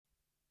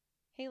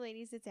Hey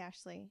ladies, it's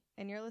Ashley,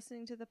 and you're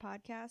listening to the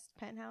podcast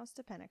Penthouse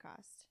to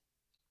Pentecost.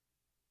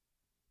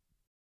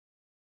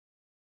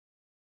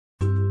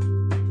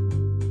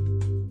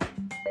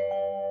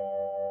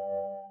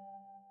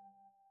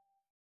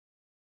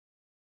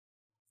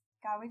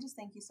 God, we just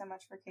thank you so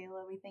much for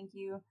Kayla. We thank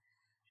you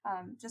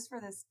just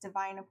for this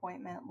divine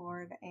appointment,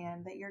 Lord,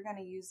 and that you're going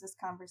to use this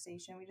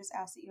conversation. We just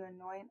ask that you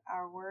anoint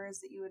our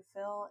words, that you would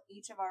fill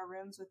each of our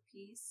rooms with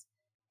peace,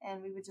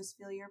 and we would just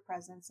feel your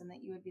presence, and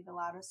that you would be the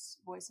loudest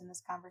voice in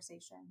this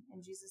conversation.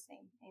 In Jesus'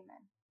 name,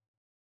 amen.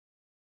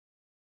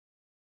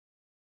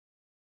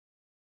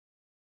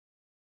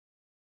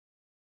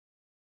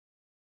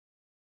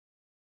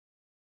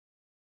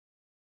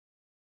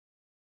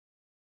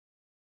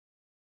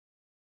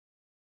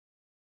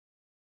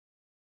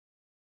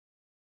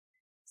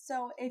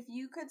 So if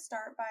you could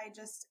start by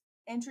just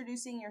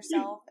introducing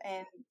yourself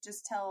and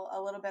just tell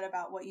a little bit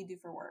about what you do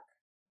for work.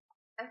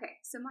 Okay,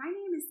 so my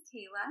name is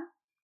Kayla,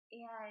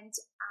 and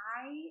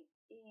I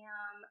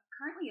am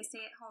currently a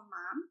stay-at-home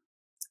mom,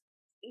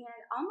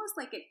 and almost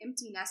like an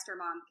empty nester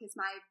mom because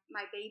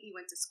my baby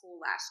went to school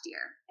last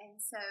year,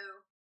 and so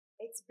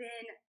it's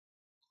been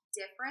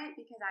different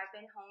because I've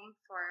been home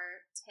for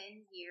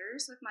 10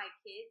 years with my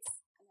kids,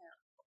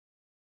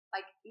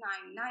 like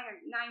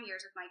nine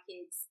years with my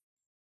kids,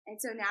 and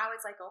so now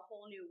it's like a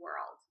whole new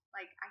world.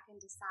 Like I can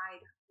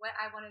decide what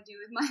I want to do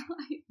with my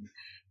life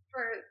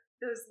for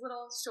those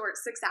little short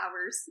 6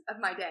 hours of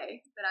my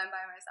day that I'm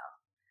by myself.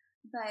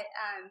 But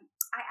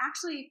I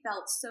actually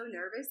felt so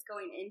nervous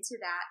going into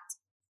that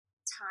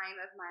time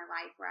of my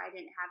life where I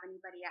didn't have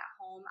anybody at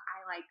home.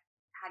 I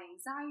had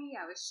anxiety.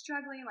 I was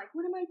struggling. Like,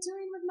 what am I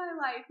doing with my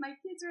life? My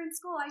kids are in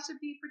school. I should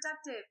be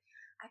productive.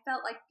 I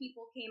felt like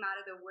people came out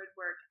of the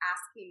woodwork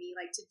asking me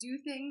like to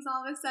do things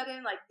all of a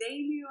sudden. Like they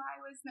knew I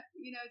was,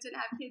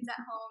 didn't have kids at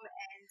home.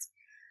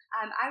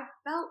 And I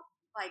felt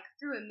like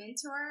through a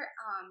mentor,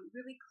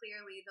 really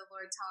clearly the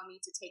Lord telling me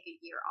to take a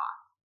year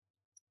off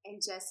and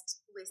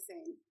just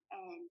listen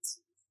and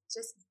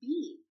just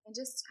be and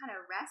just kind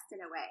of rest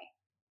in a way.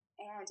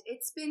 And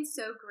it's been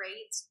so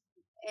great.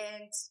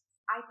 And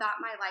I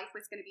thought my life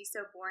was going to be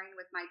so boring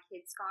with my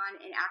kids gone.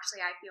 And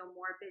actually, I feel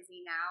more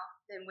busy now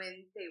than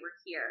when they were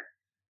here.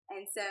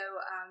 And so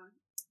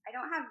I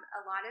don't have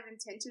a lot of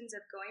intentions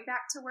of going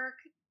back to work,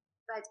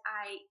 but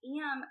I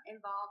am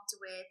involved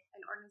with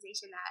an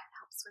organization that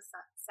helps with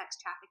sex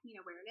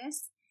trafficking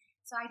awareness.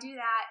 So I do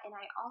that, and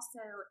I also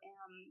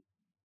am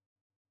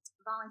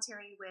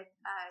volunteering with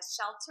a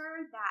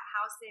shelter that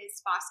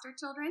houses foster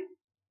children.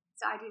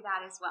 So I do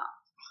that as well.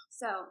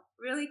 So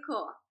really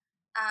cool.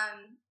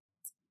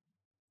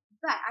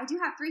 But I do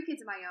have 3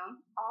 kids of my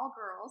own, all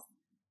girls,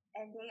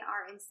 and they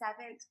are in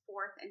 7th,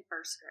 4th, and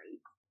 1st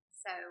grade.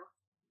 So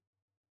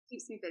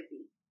keeps me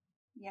busy.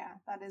 Yeah,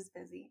 that is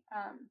busy.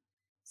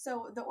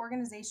 So the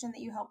organization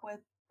that you help with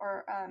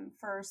or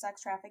for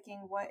sex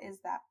trafficking, what is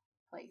that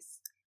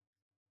place?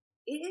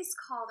 It is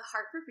called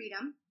Heart for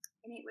Freedom,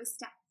 and it was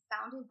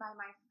founded by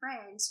my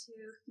friend who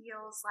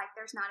feels like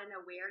there's not an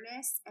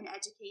awareness and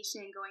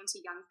education going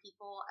to young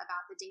people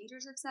about the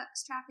dangers of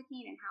sex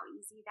trafficking and how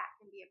easy that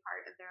can be a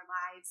part of their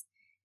lives,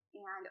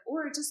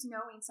 or just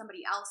knowing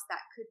somebody else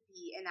that could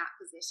be in that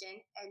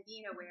position and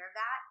being aware of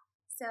that.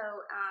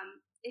 So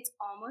it's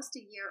almost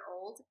a year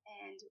old,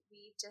 and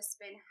we've just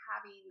been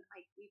having,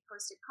 we've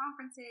hosted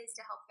conferences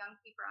to help young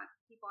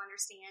people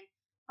understand,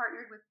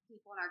 partnered with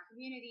people in our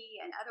community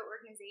and other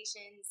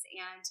organizations,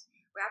 and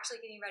we're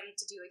actually getting ready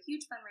to do a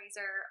huge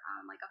fundraiser,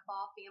 like a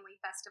fall family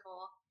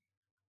festival.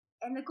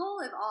 And the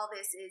goal of all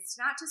this is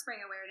to not just bring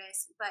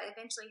awareness, but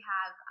eventually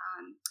have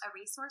a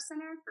resource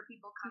center for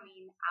people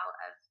coming out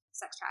of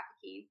sex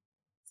trafficking.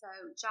 So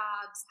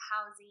jobs,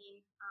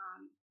 housing,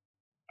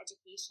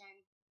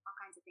 education, all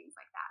kinds of things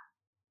like that.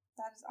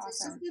 That is awesome. So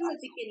it's just in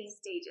the beginning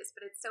stages,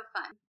 but it's so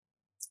fun.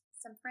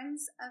 Some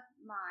friends of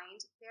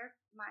mine,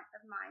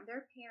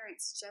 their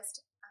parents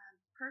just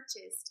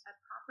purchased a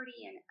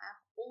property in an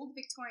old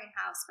Victorian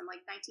house from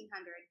like 1900.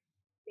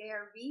 They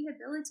are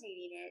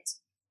rehabilitating it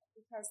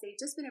because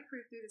they've just been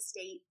approved through the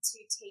state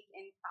to take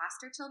in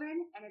foster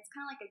children, and it's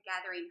kind of like a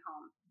gathering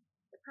home.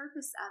 The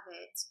purpose of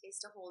it is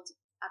to hold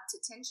up to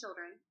 10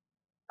 children,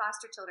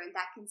 foster children,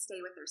 that can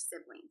stay with their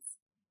siblings.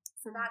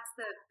 So that's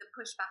the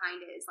push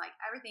behind it, is like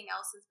everything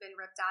else has been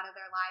ripped out of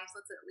their lives.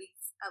 Let's at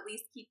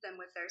least keep them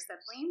with their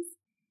siblings.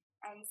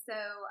 And so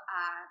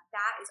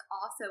that is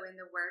also in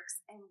the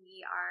works, and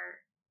we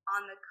are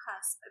on the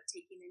cusp of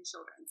taking in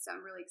children. So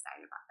I'm really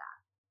excited about that.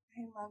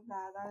 I love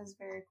that. That is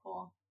very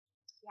cool.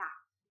 Yeah.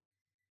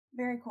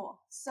 Very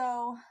cool.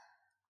 So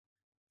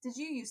did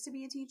you used to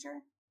be a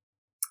teacher?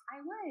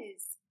 I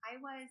was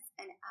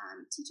a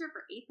teacher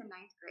for 8th and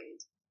 9th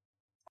grade.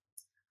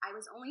 I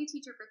was only a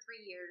teacher for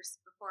 3 years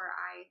before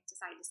I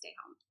decided to stay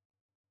home.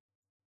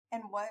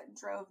 And what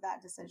drove that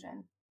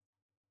decision?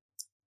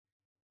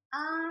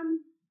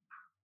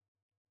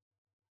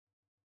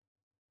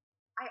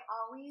 I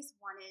always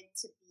wanted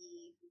to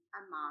be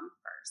a mom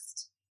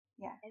first.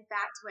 Yeah. In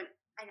fact, when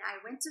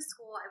I went to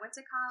school, I went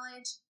to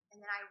college,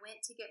 and then I went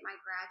to get my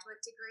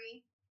graduate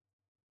degree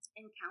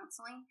in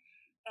counseling.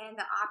 And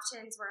the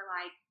options were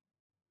like,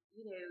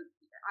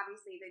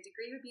 obviously the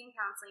degree would be in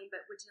counseling,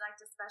 but would you like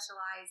to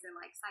specialize in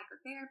like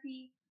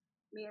psychotherapy,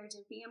 marriage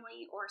and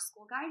family, or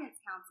school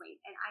guidance counseling?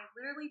 And I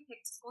literally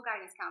picked school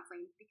guidance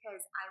counseling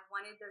because I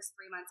wanted those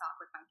 3 months off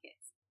with my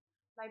kids.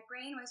 My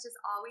brain was just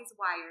always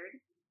wired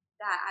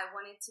that I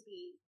wanted to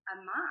be a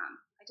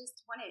mom. I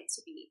just wanted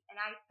to be. And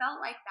I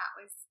felt like that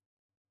was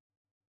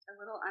a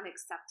little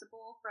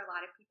unacceptable for a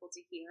lot of people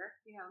to hear.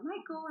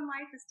 My goal in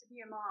life is to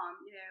be a mom,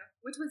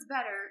 which was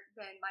better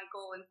than my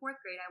goal in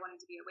 4th grade. I wanted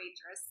to be a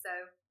waitress. So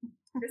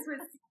this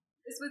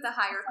was a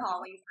higher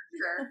calling for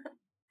sure.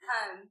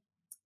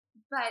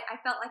 But I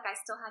felt like I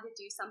still had to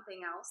do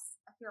something else.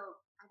 I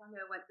don't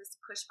know what this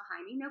push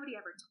behind me. Nobody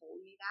ever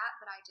told me that,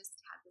 but I just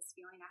had this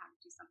feeling I had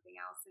to do something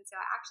else. And so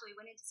I actually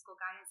went into school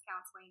guidance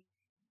counseling,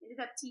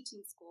 ended up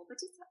teaching school, but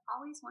just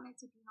always wanted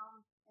to be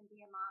home and be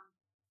a mom.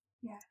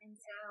 Yeah. And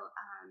so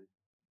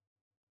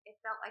it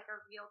felt like a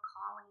real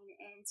calling.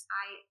 And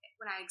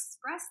when I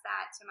expressed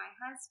that to my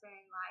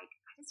husband, like,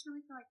 I just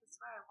really feel like this is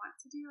what I want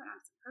to do and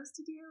I'm supposed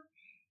to do.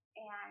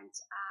 And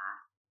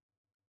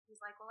he's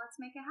like, well, let's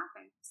make it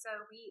happen.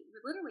 So we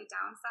literally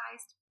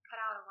downsized, cut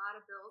out a lot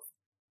of bills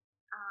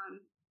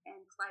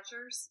and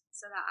pleasures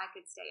so that I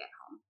could stay at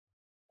home.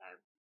 So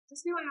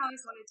just knew I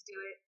always wanted to do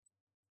it.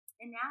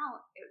 And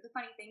now the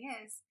funny thing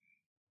is,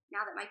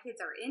 now that my kids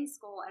are in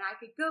school and I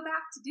could go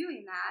back to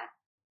doing that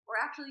or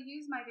actually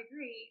use my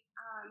degree,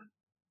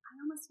 I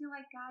almost feel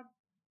like God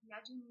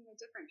nudging me in a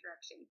different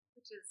direction,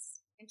 which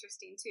is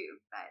interesting too.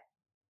 But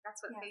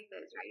that's what faith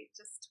is, right?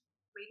 Just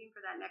waiting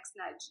for that next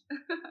nudge.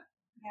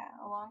 Yeah,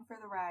 along for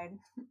the ride.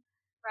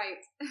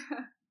 Right.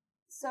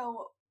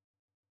 So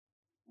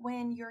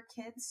when your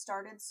kids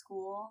started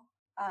school,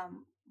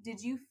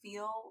 did you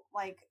feel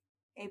like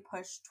a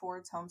push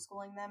towards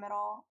homeschooling them at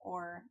all,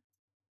 or?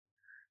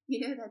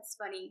 That's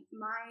funny.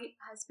 My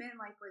husband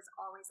was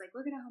always like,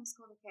 we're going to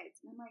homeschool the kids.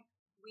 And I'm like,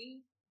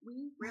 we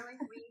really,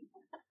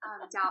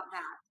 doubt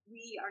that.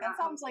 We are that not.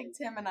 That sounds like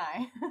Tim and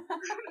I.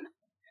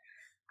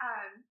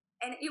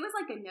 And it was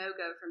like a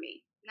no-go for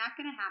me. Not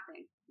going to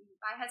happen.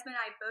 My husband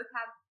and I both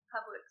have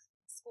public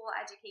school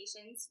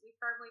educations. We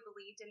firmly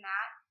believed in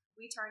that.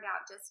 We turned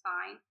out just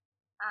fine.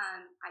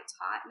 I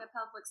taught in a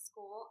public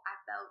school. I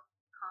felt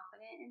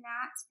confident in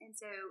that. And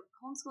so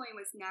homeschooling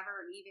was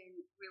never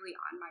even really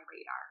on my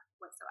radar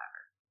whatsoever.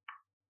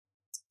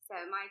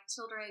 So my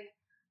children,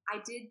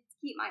 I did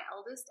keep my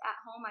eldest at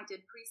home. I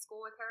did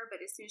preschool with her, but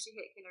as soon as she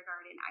hit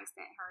kindergarten, I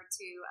sent her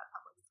to a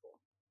public school.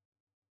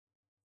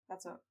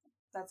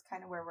 That's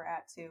kind of where we're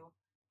at too.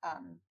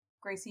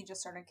 Gracie just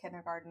started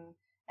kindergarten,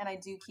 and I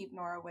do keep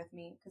Nora with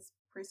me because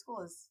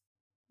preschool is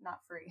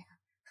not free.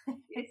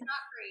 It's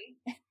not free.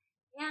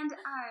 And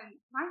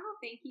my whole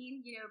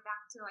thinking,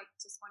 back to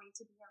just wanting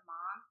to be a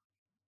mom,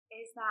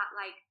 is that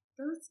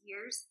those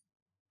years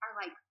are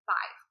 5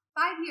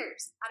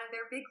 years out of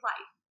their big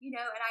life, and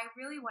I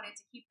really wanted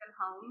to keep them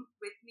home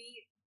with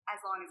me as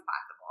long as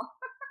possible.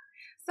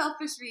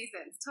 Selfish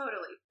reasons,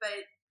 totally.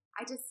 But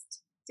I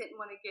just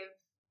didn't want to give.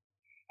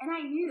 And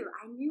I knew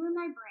in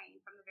my brain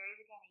from the very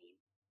beginning,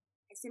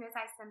 as soon as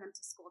I send them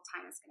to school,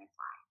 time is going to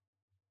fly.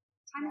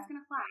 Time is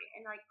going to fly.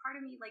 And part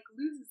of me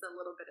loses a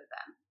little bit of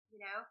them,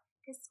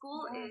 because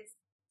school is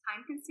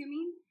time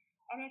consuming.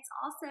 And it's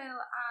also,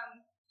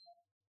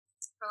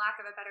 for lack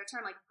of a better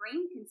term,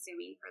 brain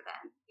consuming for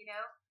them,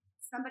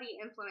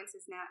 Somebody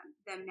influences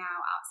them now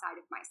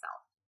outside of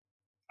myself.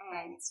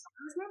 And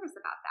I was nervous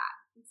about that.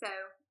 And so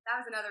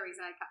that was another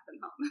reason I kept them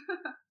home.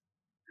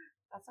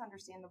 That's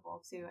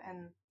understandable too.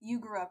 And you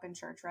grew up in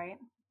church, right?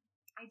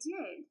 I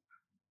did.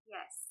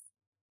 Yes.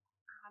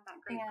 I had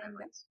that great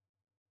privilege.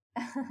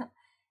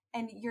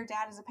 And your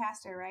dad is a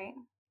pastor, right?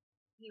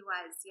 He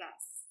was,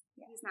 yes.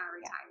 Yeah. He's now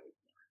retired.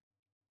 Yeah.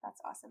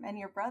 That's awesome. And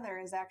your brother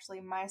is actually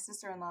my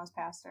sister-in-law's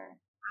pastor.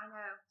 I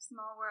know.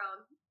 Small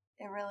world.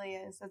 It really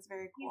is. That's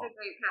very cool. He's a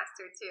great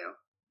pastor too.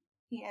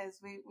 He is.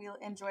 We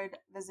enjoyed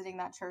visiting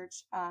that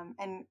church.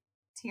 And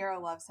Tiara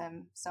loves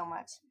him so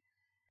much.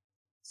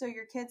 So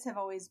your kids have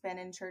always been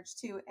in church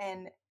too.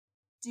 And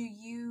do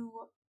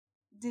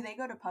they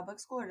go to public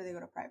school or do they go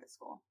to private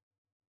school?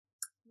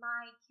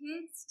 My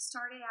kids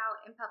started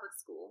out in public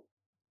school.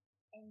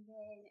 And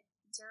then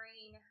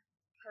during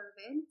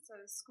COVID,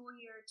 so school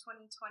year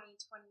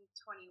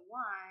 2020-2021,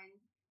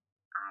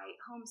 I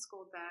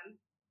homeschooled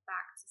them,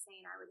 back to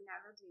saying I would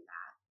never do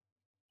that.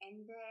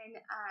 And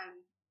then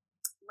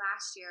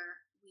last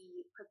year,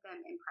 we put them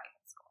in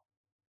private school.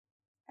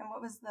 And what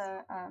was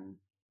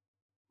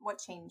what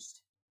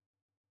changed?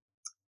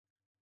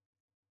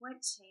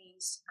 What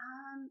changed?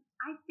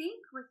 I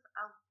think with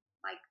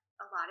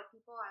a lot of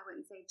people, I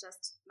wouldn't say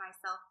just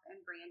myself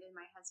and Brandon,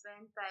 my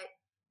husband, but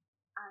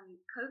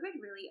COVID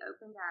really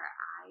opened our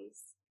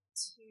eyes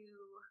to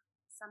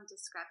some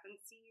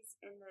discrepancies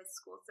in the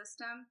school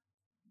system.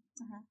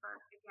 Mm-hmm.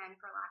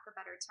 For lack of a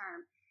better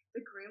term,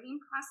 the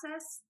grooming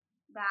process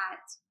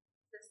that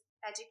the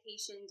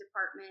education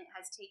department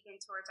has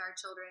taken towards our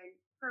children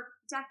for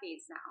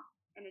decades now,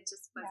 and it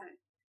just wasn't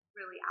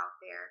really out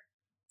there.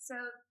 So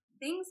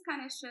things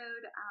kind of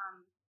showed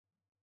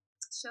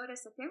showed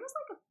us that there was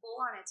like a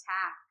full-on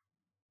attack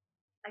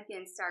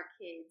against our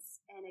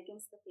kids and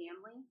against the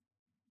family.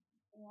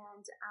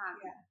 And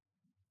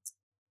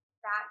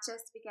that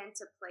just began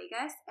to plague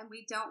us. And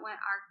we don't want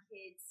our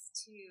kids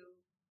to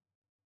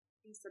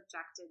be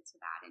subjected to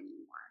that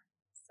anymore.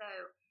 So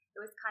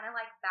it was kind of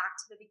like back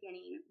to the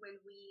beginning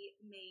when we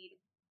made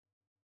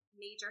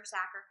major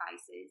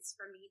sacrifices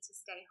for me to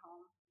stay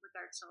home with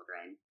our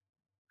children.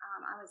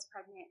 I was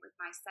pregnant with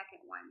my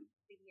second one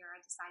the year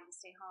I decided to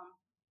stay home.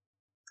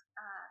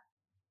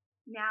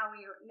 Now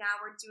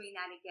we're doing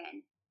that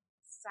again.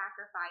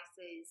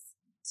 Sacrifices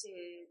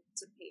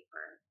to pay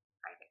for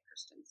private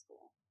Christian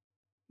school.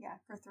 Yeah,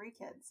 for 3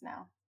 kids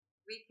now.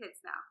 3 kids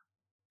now.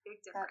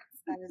 Big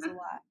difference. That is a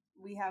lot.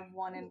 We have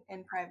one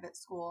in private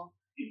school,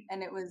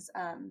 and it was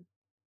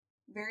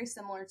very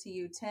similar to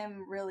you.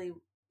 Tim really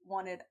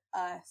wanted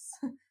us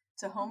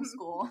to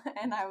homeschool,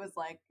 and I was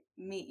like,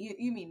 me?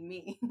 You mean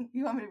me?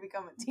 You want me to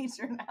become a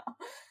teacher now?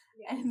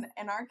 Yes.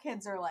 And our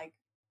kids are like,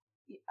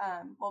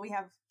 we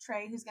have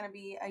Trey, who's going to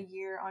be a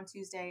year on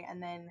Tuesday,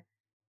 and then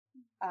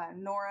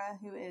Nora,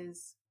 who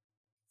is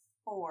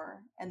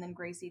 4, and then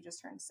Gracie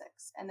just turned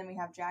 6, and then we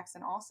have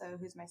Jackson also,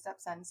 who's my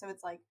stepson. So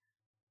it's like,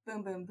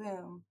 boom, boom,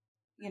 boom.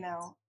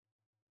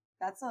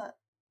 That's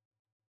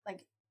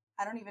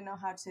I don't even know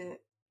how to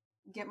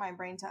get my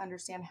brain to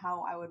understand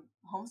how I would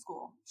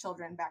homeschool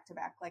children back to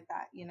back like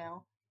that.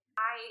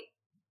 I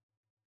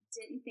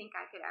didn't think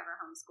I could ever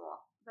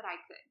homeschool, but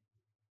I could.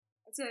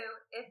 And so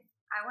if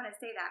I want to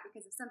say that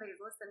because if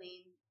somebody's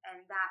listening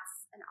and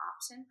that's an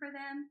option for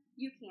them,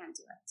 you can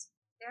do it.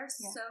 There's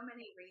so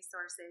many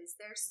resources.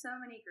 There's so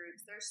many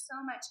groups. There's so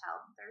much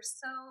help. There's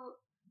so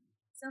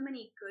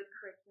many good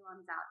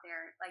curriculums out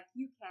there. Like,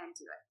 you can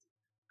do it.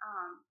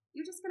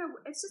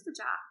 It's just a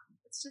job.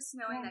 It's just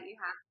knowing that you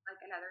have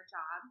like another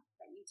job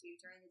that you do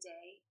during the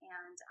day,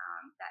 and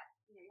that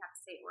you have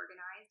to stay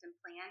organized and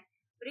plan.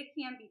 But it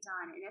can be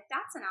done. And if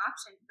that's an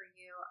option for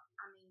you,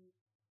 I mean,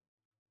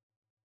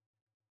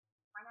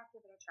 why not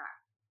give it a try?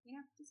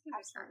 Just give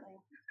it a try.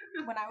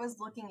 When I was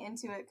looking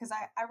into it, because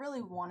I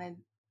really wanted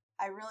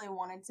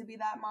to be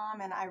that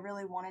mom, and I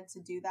really wanted to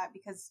do that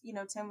because,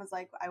 Tim was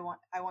like, I want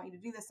you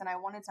to do this, and I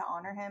wanted to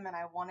honor him, and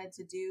I wanted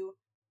to do,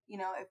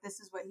 if this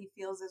is what he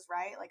feels is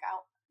right,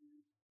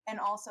 and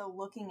also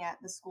looking at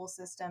the school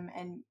system,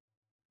 and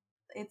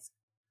it's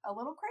a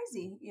little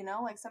crazy,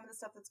 like some of the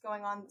stuff that's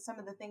going on, some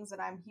of the things that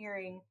I'm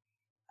hearing,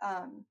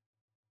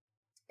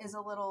 is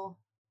a little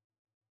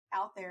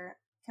out there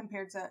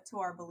compared to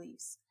our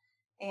beliefs.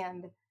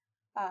 And,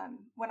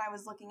 when I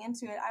was looking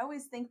into it, I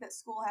always think that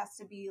school has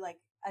to be like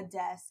a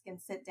desk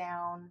and sit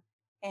down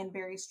and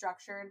very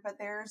structured, but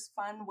there's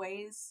fun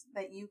ways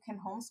that you can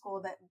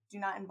homeschool that do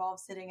not involve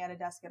sitting at a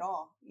desk at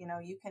all.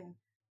 You can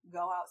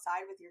go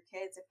outside with your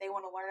kids. If they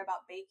want to learn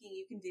about baking,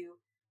 you can do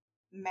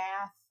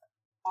math,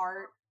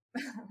 art,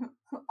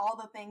 all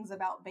the things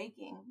about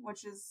baking,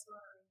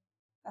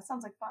 that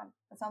sounds like fun.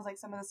 That sounds like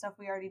some of the stuff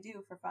we already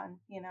do for fun,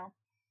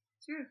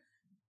 True.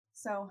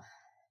 So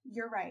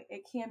you're right.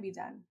 It can be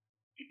done.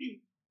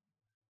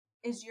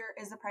 Is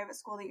the private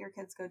school that your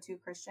kids go to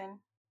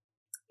Christian?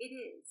 It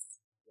is.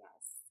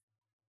 Yes.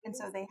 And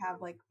so they have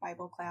like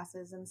Bible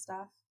classes and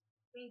stuff?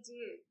 They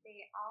do.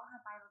 They all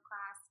have Bible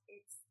class.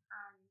 It's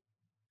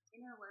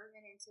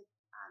interwoven into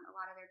a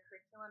lot of their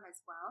curriculum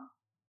as well.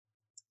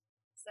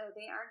 So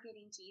they are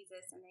getting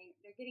Jesus, and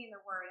they're getting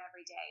the Word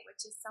every day,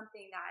 which is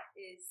something that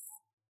is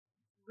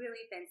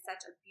really been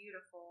such a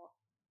beautiful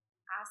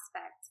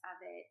aspect of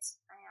it,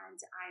 and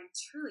I'm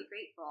truly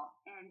grateful.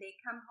 And they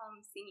come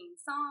home singing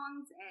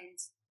songs, and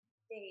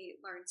they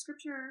learn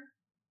scripture.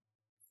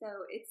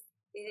 So it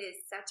is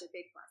such a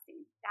big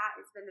blessing. That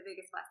has been the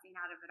biggest blessing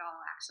out of it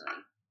all,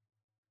 actually.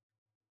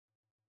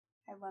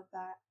 I love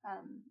that.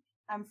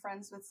 I'm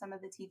friends with some of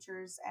the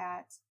teachers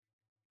at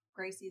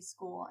Gracie's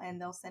school, and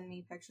they'll send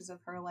me pictures of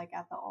her like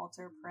at the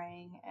altar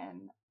praying,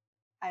 and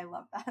I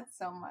love that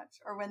so much.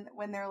 Or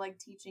when they're like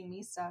teaching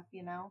me stuff,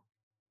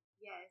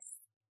 Yes.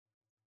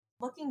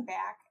 Looking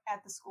back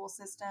at the school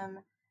system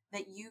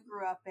that you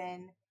grew up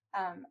in,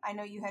 I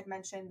know you had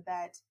mentioned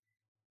that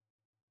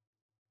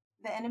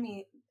the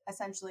enemy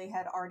essentially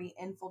had already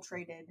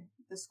infiltrated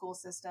the school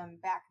system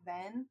back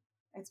then.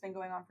 It's been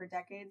going on for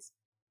decades.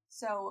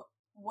 So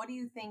what do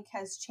you think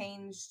has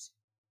changed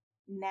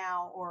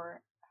now,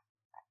 or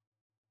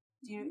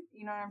do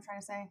you know what I'm trying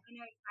to say? I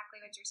know exactly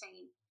what you're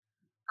saying.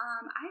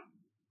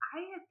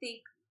 I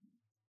think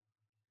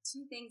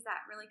 2 things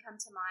that really come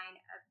to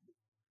mind of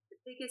the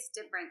biggest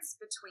difference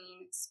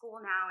between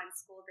school now and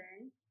school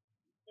then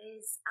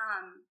is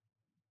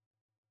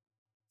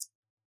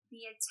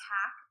the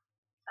attack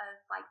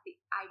of like the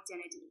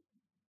identity.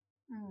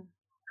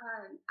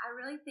 I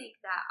really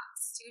think that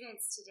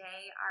students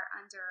today are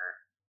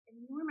under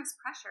enormous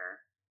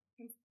pressure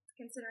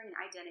considering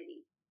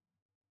identity,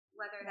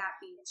 whether that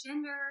be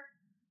gender,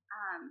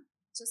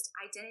 just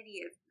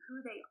identity of who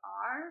they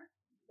are,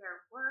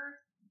 their worth.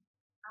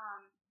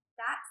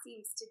 That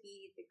seems to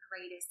be the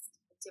greatest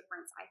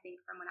difference, I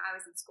think, from when I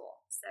was in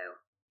school. So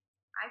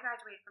I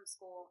graduated from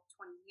school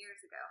 20 years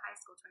ago, high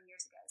school 20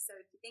 years ago. So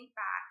if you think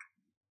back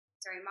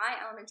during my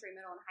elementary,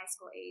 middle, and high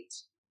school age,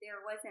 there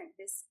wasn't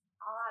this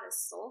all out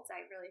assault,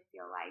 I really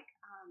feel like,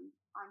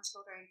 on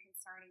children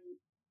concerning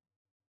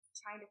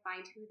trying to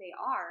find who they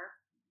are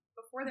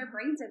before their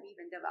brains have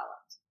even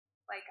developed.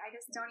 Like, I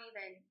just don't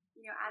even,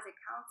 as a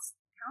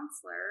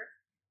counselor,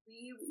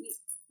 we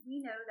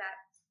know that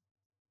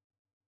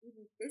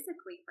even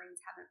physically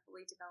brains haven't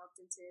fully developed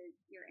into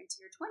your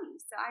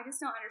 20s. So I just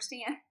don't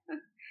understand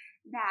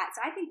that.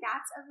 So I think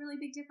that's a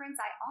really big difference.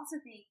 I also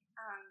think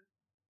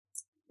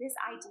this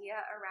idea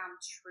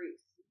around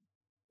truth,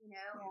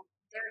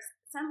 there's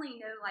suddenly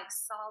no like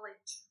solid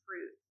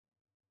truth.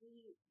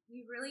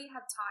 We really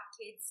have taught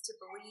kids to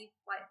believe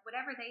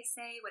whatever they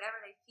say, whatever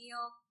they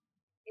feel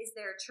is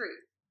their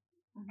truth.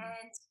 Mm-hmm.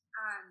 And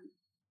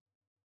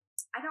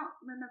I don't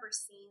remember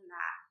seeing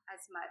that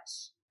as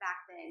much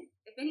back then.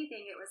 If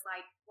anything, it was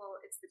like, well,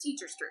 it's the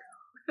teacher's truth.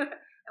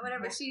 And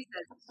whatever she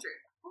says is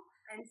true.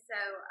 And so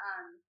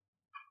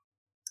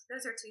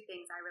those are two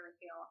things I really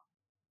feel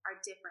are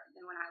different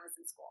than when I was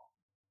in school.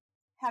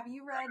 Have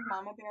you read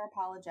Mama Bear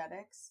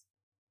Apologetics?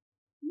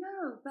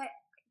 No, but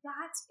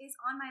that is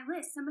on my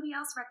list. Somebody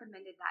else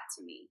recommended that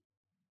to me.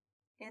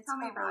 It's a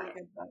really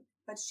good book.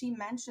 But she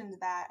mentioned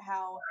that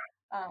how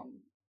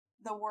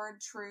the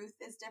word truth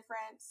is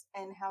different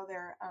and how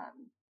they're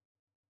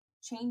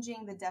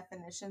changing the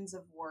definitions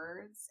of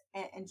words.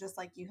 And just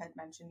like you had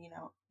mentioned,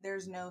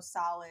 there's no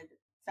solid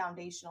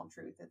foundational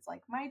truth. It's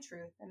like my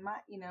truth and my,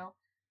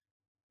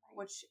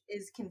 which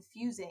is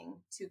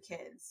confusing to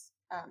kids.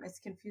 It's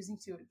confusing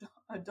to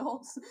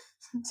adults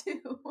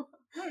too.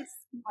 Yes.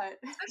 But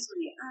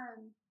especially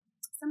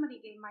somebody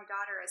gave my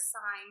daughter a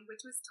sign,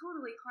 which was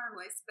totally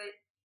harmless, but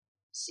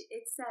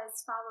it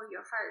says, follow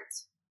your heart.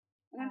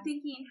 And I'm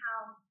thinking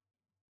how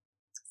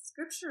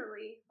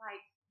scripturally,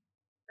 like,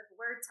 the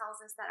word tells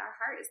us that our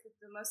heart is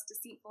the most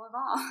deceitful of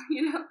all,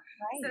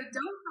 Right. So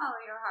don't follow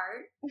your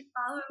heart.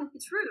 Follow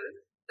the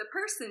truth, the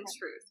person's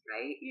truth,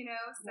 right?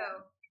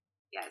 So,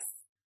 yes.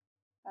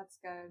 That's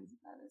good.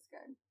 That is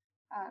good.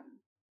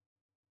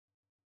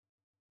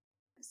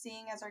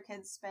 Seeing as our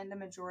kids spend a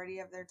majority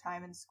of their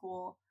time in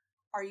school,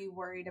 are you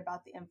worried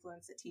about the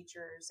influence that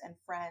teachers and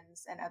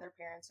friends and other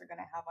parents are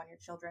going to have on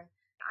your children?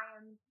 I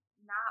am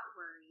not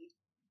worried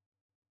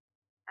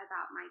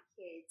about my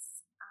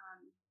kids,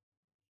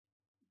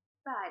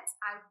 but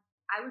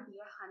I would be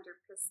 100%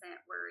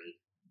 worried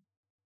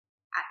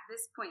at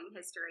this point in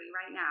history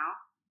right now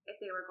if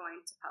they were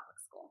going to public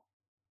school.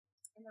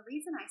 And the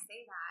reason I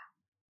say that,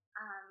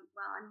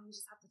 you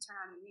just have to turn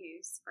on the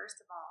news, first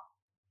of all.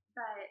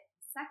 But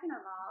second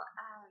of all,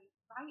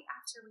 right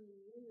after we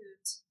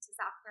moved to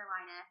South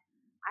Carolina,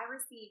 I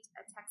received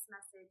a text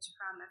message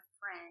from a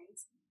friend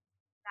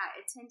that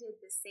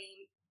attended the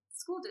same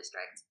school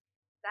district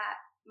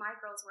that my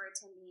girls were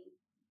attending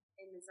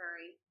in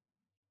Missouri.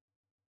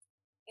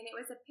 And it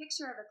was a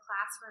picture of a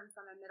classroom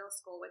from a middle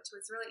school, which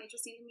was really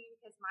interesting to me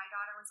because my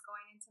daughter was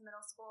going into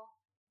middle school.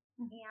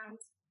 Mm-hmm. And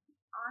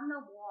on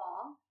the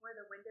wall where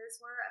the windows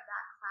were of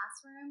that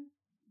classroom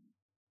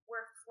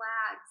were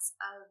flags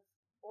of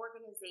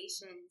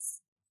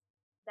organizations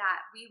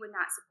that we would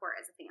not support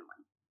as a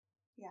family.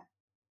 Yeah.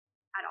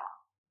 At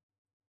all.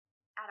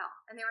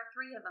 And there were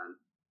 3 of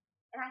them.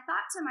 And I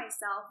thought to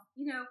myself,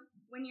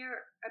 when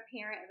you're a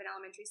parent of an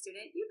elementary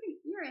student,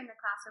 you're in the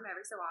classroom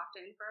every so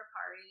often for a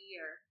party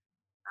or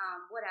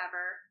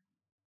whatever,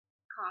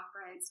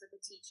 conference with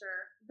a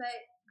teacher. But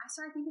I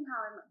started thinking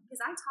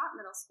because I taught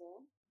middle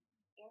school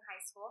and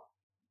high school,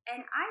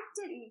 and I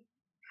didn't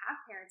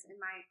have parents in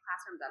my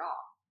classrooms at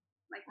all.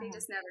 Like, they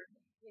just never,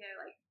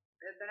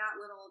 they're not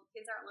little,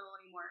 kids aren't little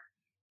anymore.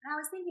 And I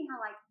was thinking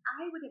how,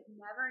 I would have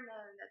never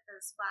known that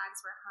those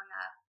flags were hung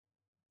up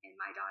in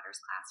my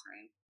daughter's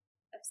classroom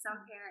if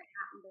some parent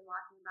hadn't been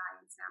walking by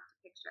and snapped a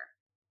picture.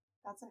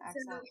 That's an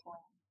excellent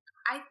point.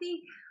 I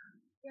think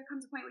there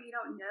comes a point where you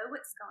don't know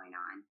what's going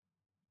on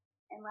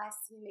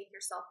unless you make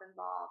yourself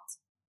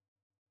involved.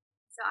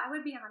 So I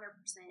would be 100%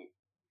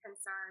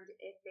 concerned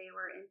if they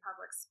were in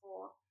public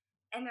school.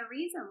 And the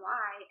reason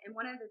why, and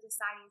one of the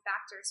deciding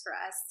factors for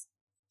us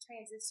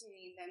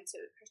transitioning them to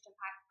a Christian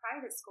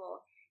private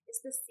school, is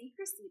the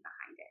secrecy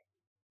behind it.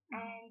 Mm-hmm.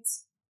 And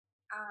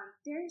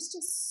there's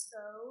just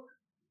so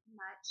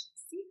much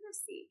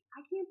secrecy.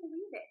 I can't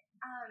believe it.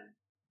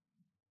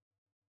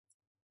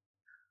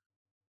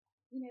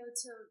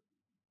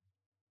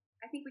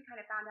 I think we kind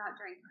of found out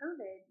during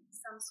COVID,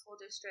 some school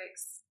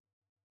districts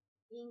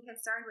being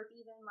concerned with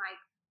even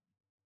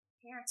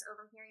parents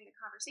overhearing the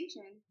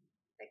conversation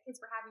that kids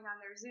were having on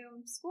their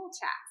Zoom school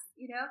chats,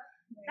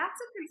 Right.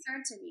 That's a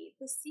concern to me,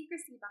 the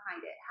secrecy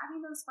behind it, having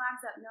those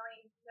flags up,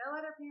 knowing no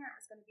other parent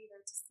was going to be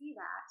there to see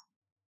that.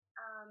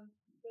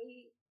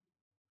 They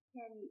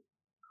can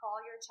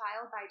call your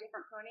child by a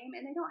different proname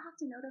and they don't have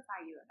to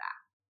notify you of that.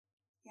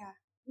 Yeah.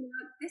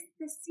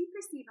 This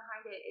secrecy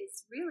behind it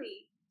is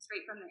really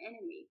straight from the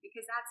enemy,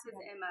 because that's his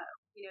MO,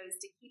 is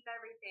to keep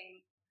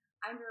everything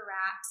under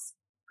wraps,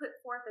 put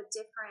forth a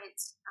different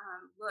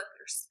look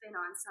or spin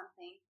on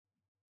something,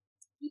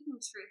 keeping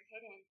truth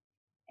hidden.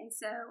 And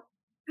so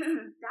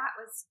that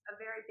was a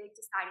very big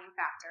deciding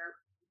factor.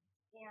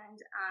 And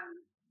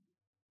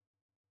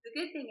the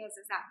good thing is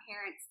that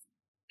parents,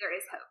 there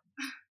is hope,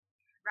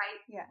 right?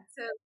 Yeah.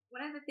 So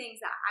one of the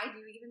things that I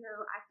do, even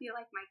though I feel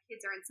like my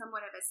kids are in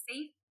somewhat of a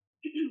safe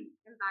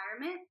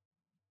environment,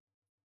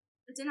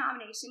 the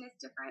denomination is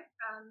different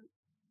from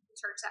the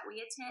church that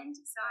we attend.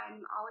 So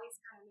I'm always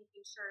kind of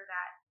making sure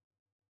that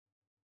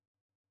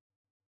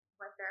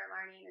what they're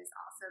learning is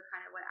also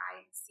kind of what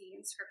I see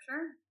in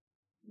scripture.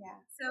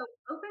 Yeah. So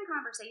open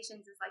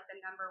conversations is like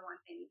the number one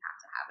thing you have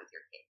to have with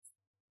your kids.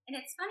 And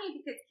it's funny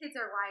because kids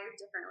are wired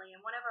differently,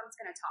 and one of them's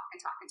going to talk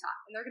and talk and talk,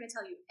 and they're going to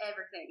tell you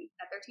everything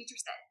that their teacher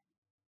said.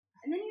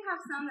 And then you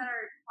have some that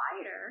are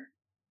quieter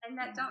and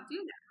that don't do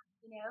that,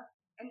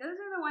 And those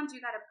are the ones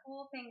you got to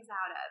pull things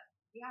out of.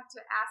 You have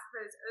to ask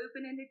those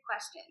open-ended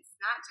questions,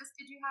 not just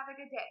did you have a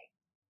good day?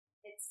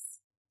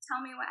 It's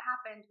tell me what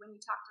happened when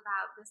you talked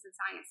about this in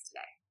science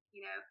today.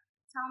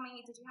 Tell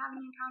me, did you have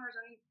any encounters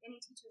with any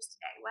teachers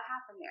today? What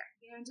happened there?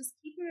 And just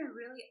keeping a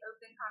really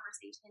open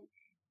conversation,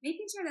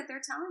 making sure that they're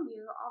telling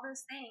you all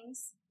those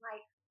things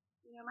like,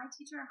 my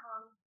teacher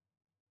hung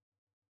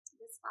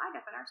this flag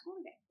up in our school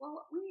today.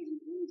 Well, we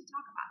need to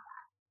talk about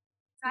that.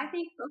 So I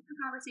think open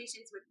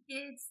conversations with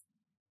kids,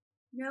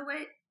 know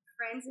what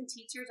friends and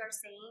teachers are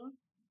saying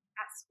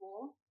at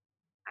school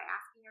by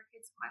asking your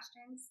kids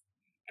questions.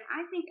 And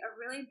I think a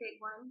really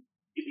big one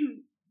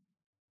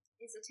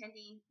is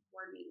attending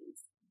board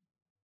meetings.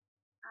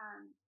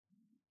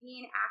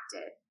 Being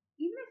active.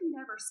 Even if you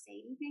never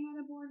say anything at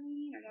a board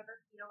meeting or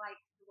never feel like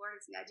the Lord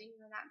is nudging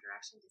you in that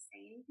direction to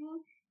say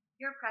anything,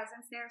 your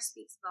presence there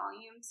speaks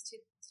volumes to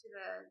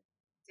the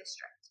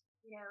district.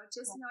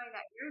 Just knowing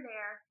that you're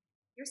there,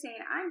 you're saying,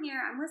 I'm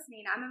here, I'm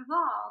listening, I'm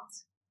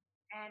involved,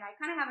 and I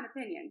kind of have an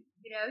opinion,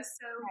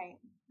 So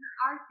there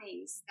are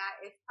things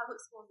that if public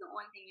school is the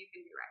only thing you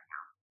can do right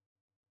now,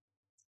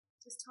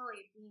 just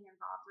totally being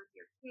involved with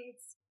your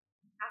kids,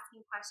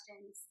 asking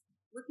questions,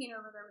 looking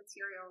over their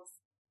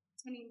materials,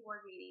 attending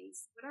board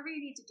meetings, whatever you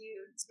need to do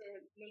to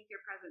make your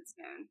presence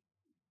known.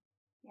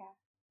 Yeah.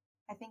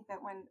 I think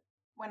that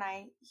when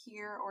I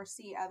hear or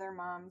see other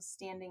moms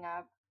standing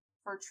up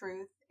for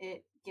truth,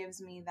 it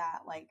gives me that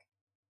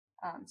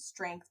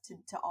strength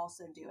to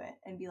also do it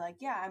and be like,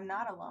 yeah, I'm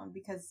not alone.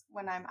 Because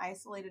when I'm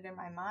isolated in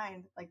my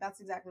mind, that's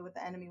exactly what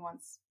the enemy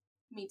wants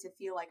me to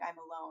feel, like I'm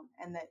alone,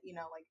 and that,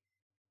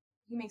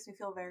 he makes me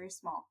feel very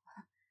small.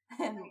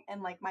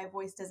 and my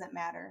voice doesn't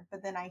matter.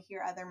 But then I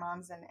hear other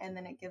moms and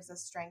then it gives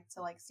us strength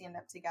to stand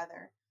up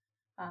together.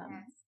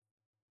 Yes.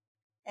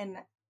 And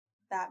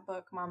that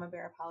book, Mama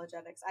Bear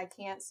Apologetics, I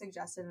can't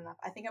suggest it enough.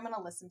 I think I'm going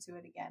to listen to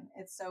it again.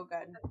 It's so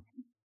good.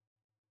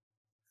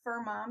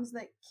 For moms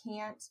that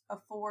can't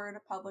afford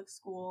public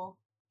school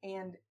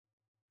and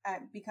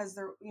because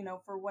they're,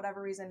 for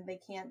whatever reason, they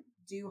can't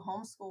do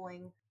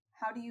homeschooling,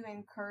 how do you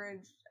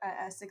encourage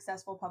a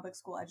successful public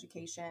school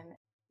education?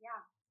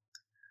 Yeah.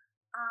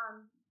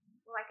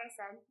 Like I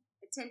said,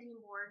 attending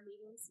board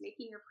meetings,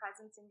 making your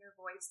presence and your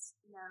voice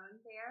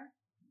known there.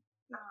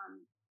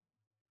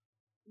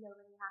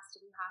 Nobody has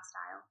to be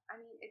hostile. I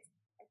mean, it's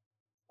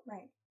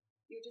right.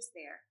 You're just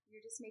there.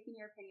 You're just making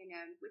your opinion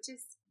known, which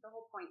is the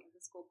whole point of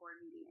the school board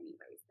meeting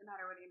anyways, no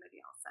matter what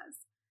anybody else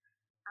says.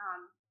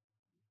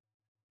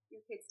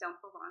 Your kids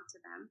don't belong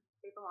to them.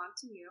 They belong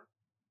to you,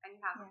 and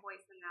you have a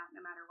voice in that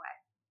no matter what.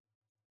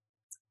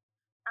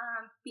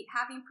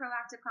 Having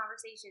proactive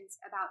conversations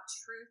about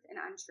truth and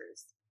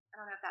untruths. I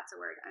don't know if that's a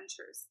word,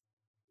 untruths.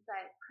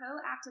 But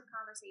proactive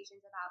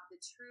conversations about the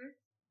truth,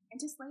 and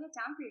just lay it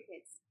down for your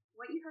kids.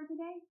 What you heard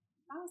today,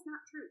 that was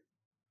not truth.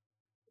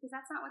 Because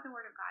that's not what the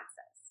Word of God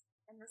says.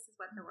 And this is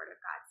what the Word of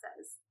God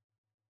says.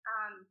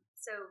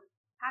 So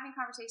having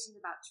conversations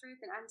about truth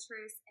and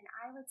untruths, and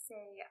I would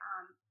say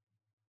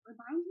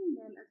reminding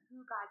them of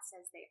who God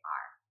says they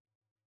are.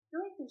 I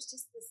feel like there's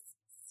just this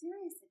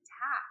serious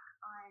attack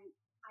on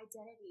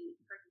identity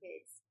for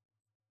kids.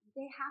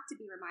 They have to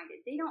be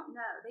reminded. They don't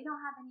know. They don't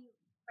have any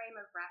frame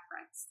of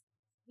reference.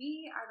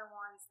 We are the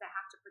ones that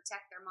have to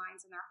protect their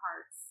minds and their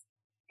hearts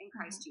in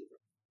Christ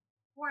Jesus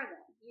for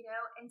them,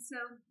 And so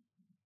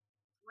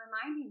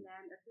reminding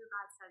them of who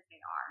God says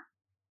they are.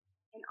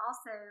 And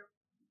also,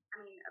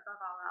 above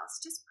all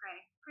else, just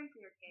pray. Pray for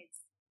your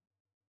kids.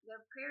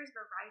 The prayers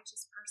of a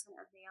righteous person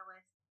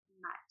availeth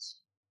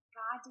much.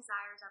 God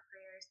desires our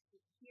prayers. He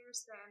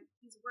hears them.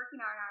 He's working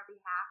on our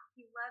behalf.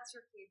 He loves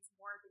your kids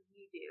more than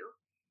you do.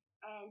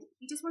 And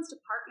he just wants to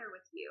partner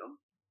with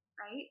you,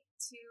 right?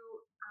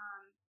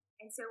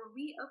 And so when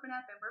we open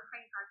up and we're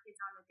praying for our kids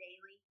on the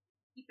daily,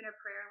 keeping a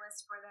prayer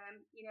list for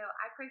them,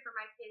 I pray for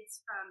my kids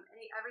from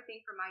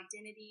everything from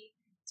identity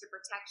to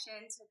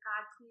protection to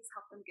God, please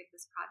help them get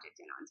this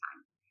project in on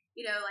time.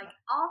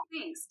 All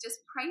things,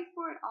 just pray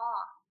for it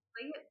all.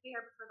 Lay it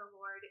bare before the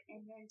Lord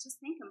and then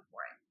just thank him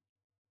for it.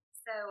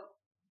 So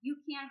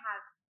you can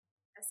have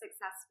a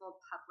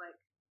successful public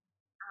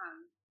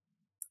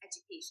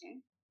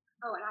education.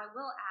 Oh, and I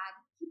will add,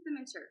 keep them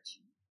in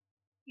church.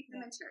 Keep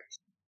them in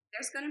church.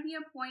 There's going to be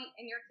a point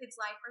in your kid's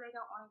life where they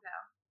don't want to go.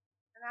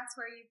 And that's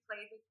where you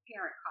play the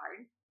parent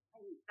card.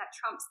 and that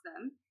trumps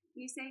them.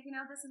 You say,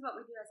 this is what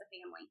we do as a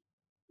family.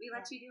 We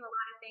let you do a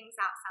lot of things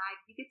outside.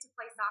 You get to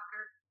play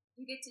soccer.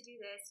 You get to do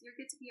this. You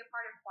get to be a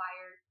part of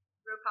choir,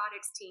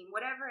 robotics team,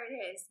 whatever it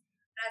is.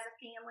 But as a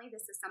family,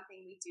 this is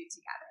something we do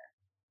together.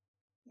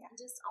 And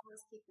just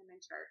always keep them in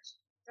church.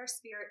 Their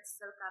spirits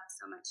soak up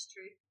so much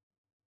truth.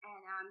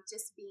 And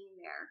just being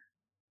there.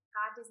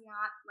 God does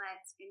not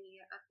let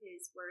any of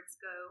his words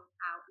go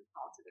out and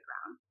fall to the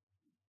ground.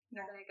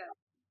 They're going to go.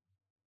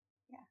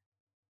 Yeah.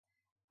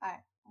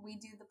 We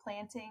do the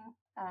planting,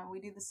 we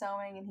do the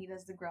sowing, and he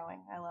does the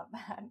growing. I love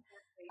that.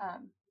 Exactly.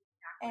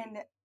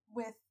 And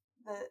with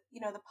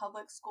the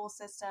public school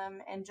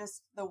system and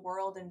just the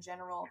world in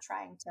general,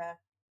 trying to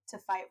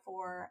fight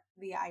for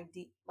the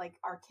like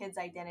our kids'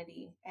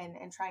 identity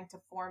and trying to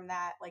form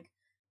that, like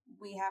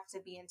we have to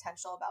be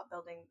intentional about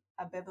building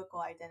a biblical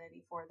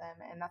identity for them.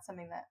 And that's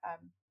something that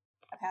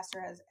a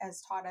pastor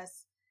has taught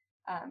us.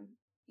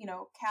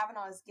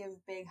 Kavanaugh's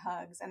give big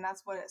hugs, and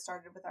that's what it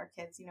started with our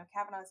kids.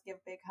 Kavanaugh's give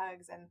big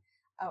hugs, and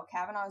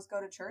Kavanaugh's go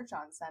to church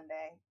on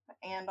Sunday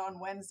and on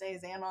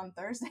Wednesdays and on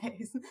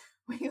Thursdays.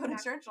 We go to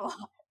church a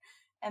lot,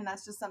 and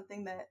that's just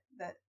something that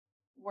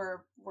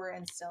we're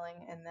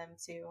instilling in them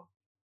too,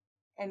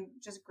 and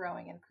just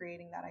growing and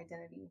creating that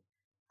identity.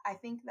 I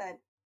think that,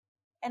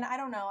 and I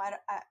don't know,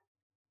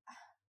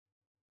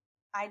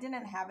 I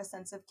didn't have a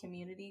sense of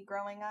community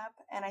growing up,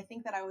 and I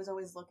think that I was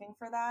always looking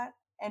for that.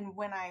 And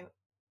when I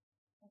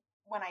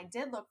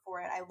did look for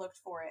it, I looked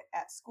for it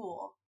at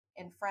school,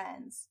 in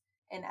friends,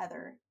 and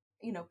other,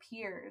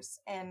 peers.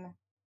 And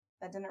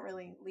that didn't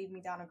really lead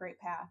me down a great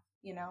path,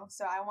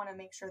 So I want to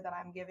make sure that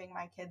I'm giving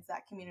my kids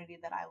that community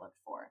that I looked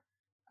for,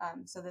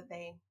 so that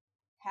they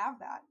have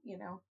that,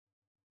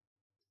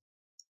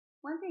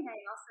 One thing I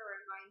also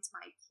remind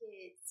my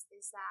kids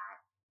is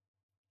that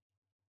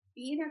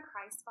being a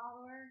Christ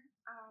follower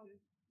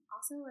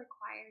also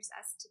requires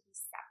us to be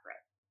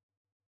separate,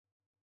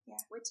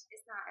 which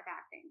is not a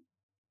bad thing.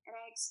 And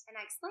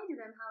I explained to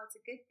them how it's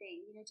a good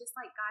thing. Just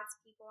like God's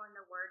people in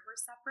the Word were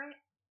separate,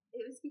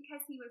 it was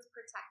because he was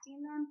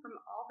protecting them from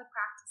all the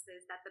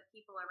practices that the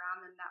people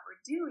around them that were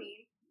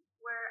doing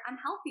were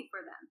unhealthy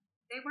for them.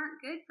 They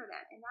weren't good for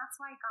them. And that's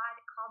why God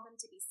called them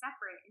to be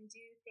separate and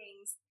do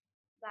things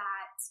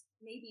that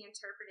may be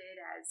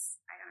interpreted as,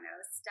 I don't know,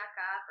 stuck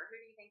up, or who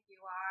do you think you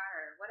are,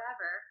 or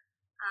whatever,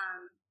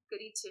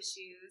 goody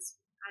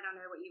two-shoes. I don't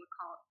know what you would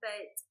call it.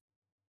 But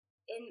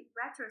in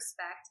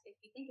retrospect, if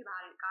you think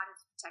about it, God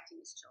is protecting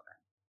his children.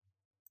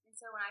 And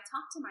so when I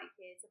talk to my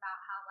kids about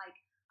how,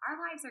 our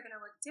lives are going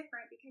to look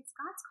different because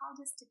God's called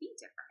us to be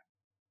different,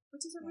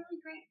 which is a really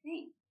great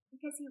thing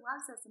because he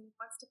loves us and he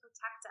wants to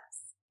protect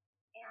us.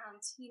 And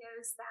he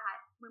knows that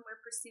when we're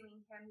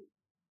pursuing him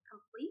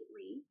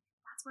completely,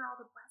 that's where all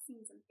the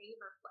blessings and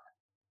favor flow.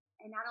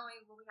 And not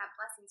only will we have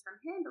blessings from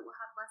him, but we'll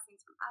have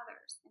blessings from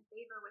others and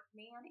favor with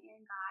man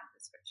and God, the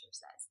scripture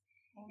says.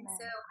 Amen. And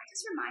so I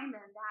just remind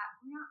them that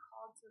we're not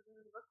called to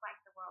really look like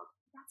the world.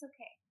 That's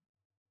okay.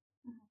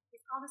 Mm-hmm.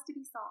 He's called us to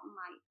be salt and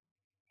light.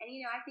 And,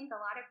 I think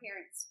a lot of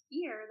parents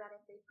fear that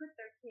if they put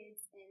their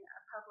kids in a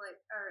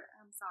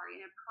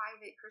in a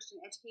private Christian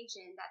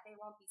education, that they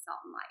won't be salt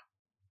and light.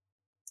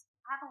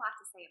 I have a lot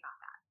to say about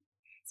that.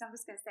 So I'm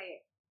just going to say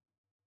it.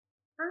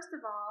 First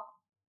of all,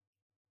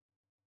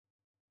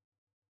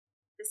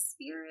 the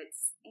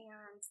spirits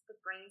and the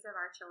brains of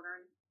our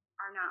children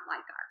are not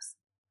like ours.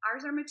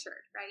 Ours are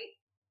matured, right?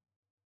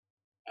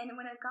 And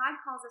when God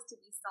calls us to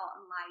be salt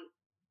and light,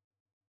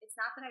 it's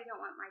not that I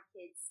don't want my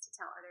kids to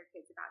tell other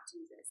kids about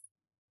Jesus,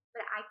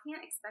 but I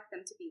can't expect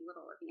them to be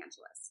little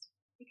evangelists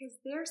because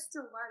they're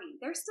still learning.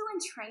 They're still in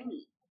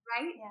training,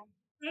 right? Yeah.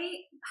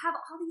 They have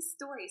all these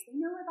stories. They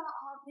know about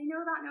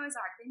Noah's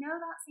Ark. They know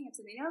about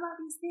Samson. They know about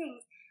these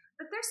things,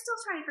 but they're still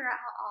trying to figure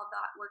out how all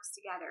that works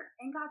together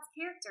and God's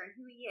character and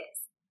who he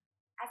is.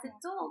 As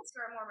adults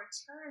who are more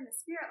mature in the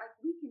spirit,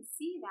 we can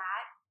see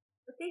that,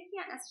 but they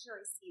can't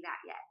necessarily see that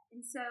yet.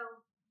 And so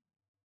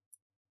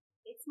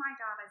it's my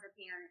job as a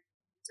parent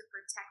to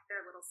protect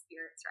their little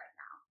spirits right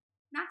now.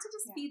 Not to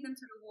just feed them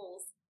to the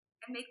wolves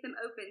and make them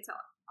open to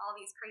all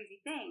these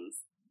crazy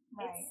things.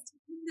 Right. It's to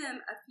give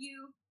them a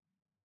few,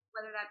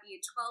 whether that be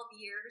 12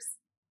 years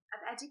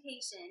of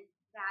education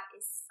that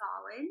is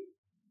solid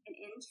and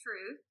in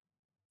truth,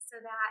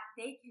 so that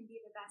they can be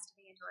the best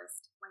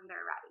evangelist when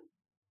they're ready.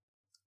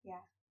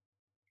 Yeah.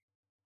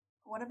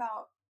 What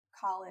about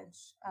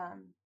college?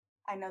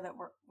 I know that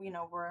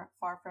we're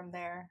far from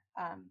there.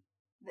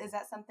 Is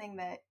that something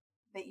that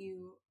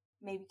you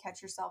maybe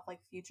catch yourself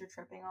future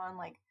tripping on,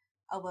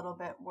 a little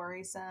bit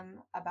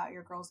worrisome about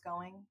your girls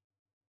going?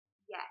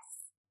 Yes.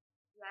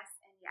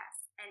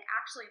 And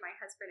actually, my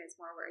husband is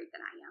more worried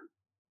than I am.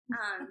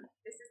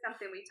 This is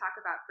something we talk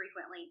about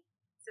frequently.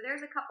 So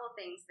there's a couple of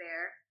things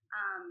there.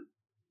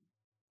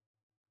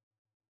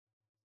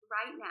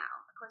 Right now,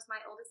 of course, my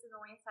oldest is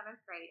only in 7th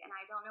grade, and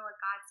I don't know what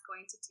God's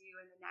going to do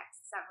in the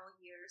next several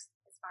years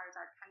as far as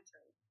our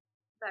country.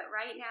 But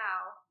right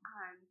now,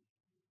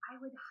 I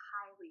would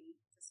highly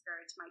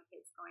discourage my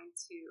kids going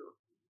to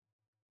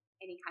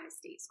any kind of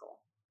state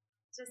school.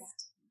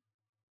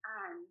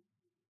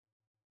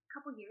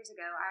 couple years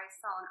ago, I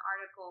saw an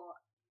article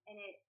and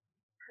it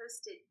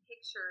posted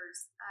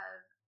pictures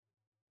of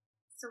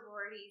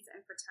sororities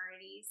and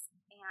fraternities,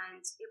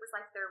 and it was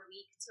like their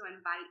week to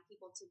invite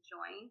people to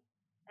join.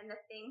 And the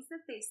things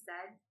that they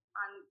said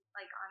on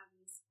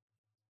these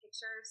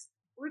pictures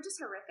were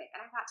just horrific.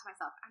 And I thought to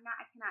myself,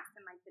 I cannot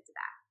send my kid to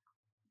that.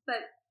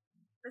 But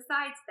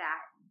besides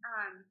that,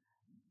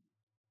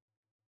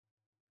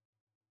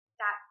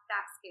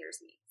 that scares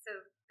me. So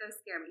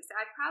those scare me. So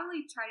I'd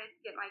probably try to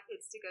get my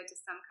kids to go to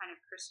some kind of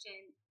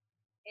Christian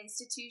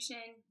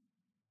institution.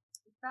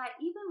 But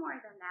even more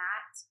than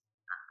that,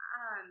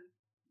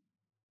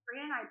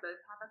 Brianna and I both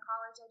have a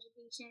college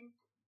education.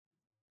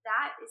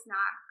 That is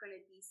not going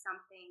to be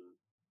something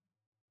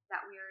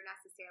that we are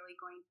necessarily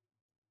going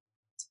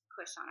to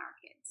push on our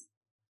kids.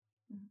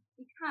 Mm-hmm.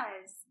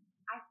 Because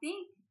I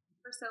think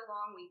for so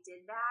long we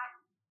did that,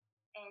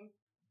 and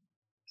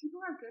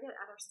people are good at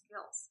other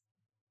skills.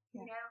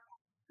 Yeah. You know,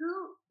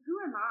 who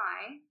am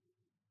I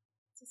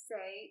to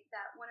say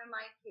that one of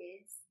my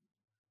kids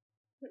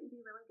couldn't be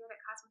really good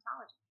at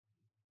cosmetology?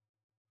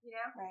 You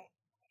know? Right.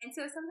 And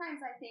so sometimes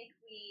I think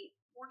we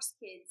force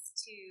kids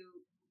to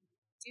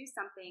do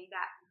something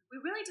that we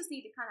really just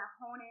need to kind of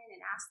hone in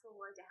and ask the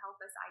Lord to help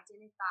us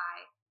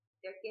identify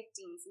their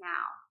giftings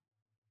now.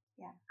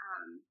 Yeah.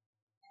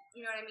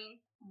 You know what I mean?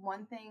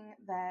 One thing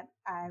that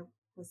I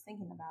was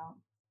thinking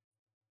about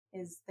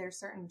is there's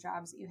certain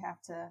jobs that you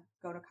have to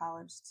go to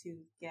college to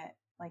get,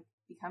 like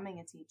becoming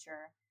a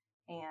teacher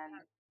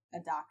and a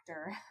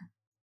doctor,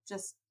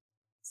 just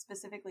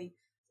specifically.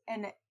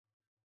 And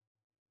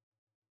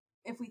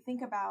if we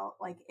think about,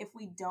 like, if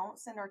we don't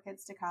send our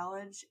kids to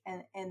college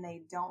and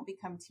they don't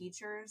become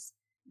teachers,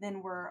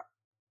 then we're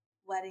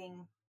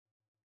letting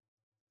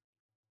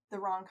the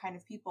wrong kind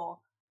of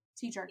people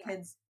teach our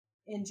kids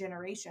in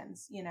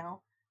generations, you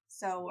know?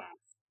 So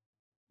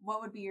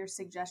what would be your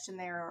suggestion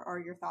there, or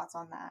your thoughts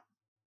on that?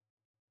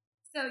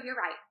 So you're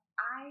right.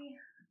 I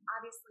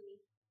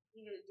obviously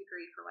needed a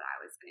degree for what I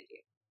was going to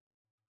do.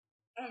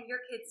 And your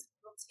kids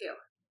will too.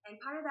 And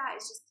part of that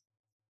is just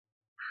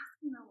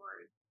asking the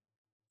Lord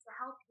to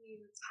help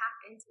you tap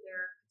into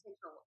their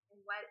potential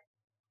and what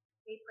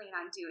they plan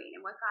on doing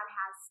and what God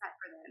has set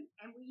for them.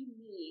 And we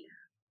need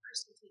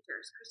Christian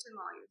teachers, Christian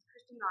lawyers,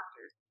 Christian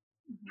doctors,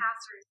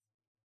 pastors,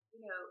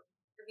 you know,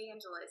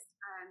 evangelists.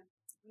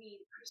 We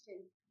need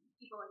Christian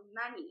people in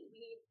money.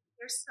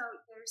 There's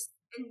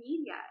in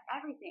media,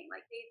 everything.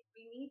 Like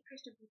we need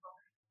Christian people.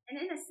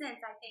 And in a sense,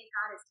 I think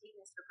God has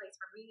taken us to a place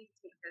where we need to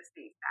take those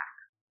things back.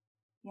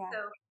 Yeah. So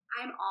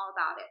I'm all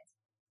about it.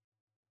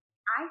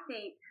 I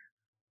think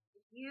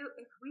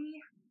if we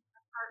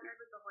have partnered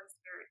with the Holy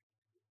Spirit,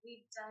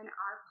 we've done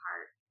our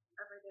part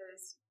over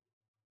those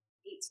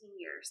 18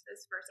 years,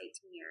 those first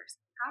 18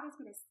 years. God is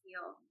going to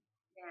seal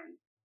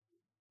them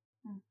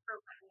for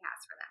what He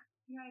has for them.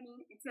 You know what I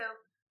mean? And so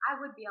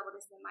I would be able to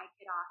send my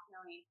kid off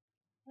knowing,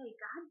 hey,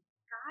 God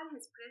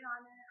has put it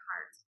on their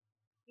heart.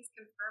 He's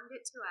confirmed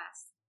it to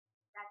us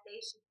that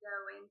they should go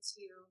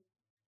into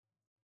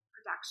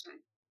production,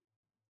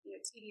 you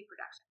know, TV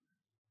production.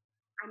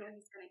 I know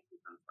He's going to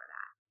keep them for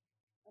that.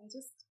 And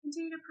just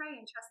continue to pray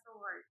and trust the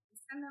Lord and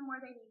send them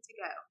where they need to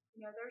go.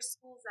 You know, there's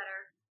schools that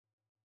are,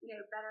 you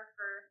know, better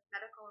for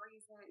medical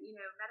reason, you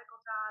know, medical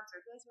jobs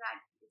or this or that.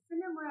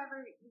 Send them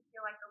wherever you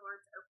feel like the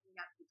Lord's opening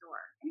up the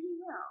door. And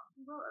He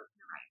will open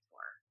the right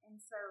door.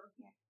 And so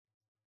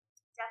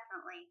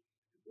definitely,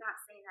 I'm not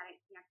saying that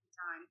it can't be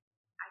done.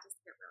 I just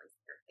get really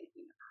scared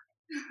thinking about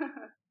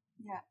it.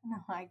 Yeah,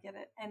 no, I get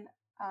it. And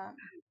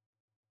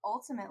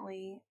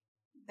ultimately,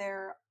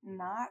 they're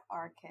not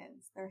our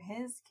kids. They're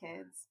His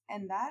kids.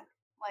 And that,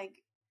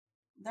 like,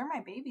 they're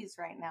my babies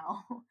right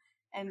now.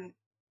 And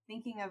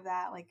thinking of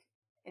that, like,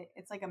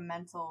 it's like a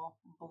mental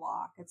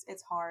block.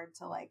 It's hard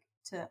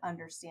to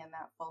understand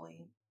that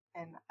fully.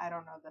 And I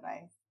don't know that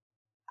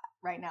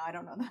right now, I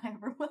don't know that I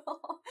ever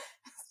will,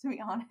 to be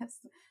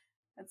honest.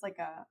 It's like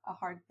a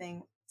hard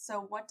thing.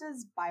 So what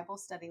does Bible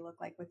study look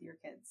like with your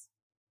kids?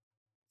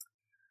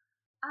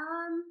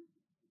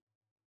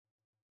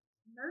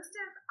 Most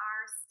of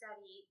our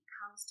study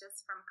comes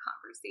just from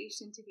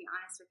conversation, to be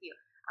honest with you.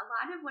 A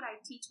lot of what I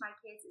teach my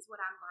kids is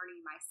what I'm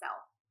learning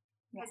myself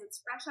because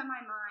it's fresh on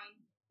my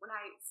mind. When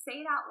I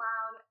say it out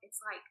loud, it's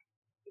like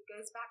it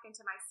goes back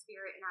into my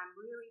spirit and I'm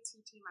really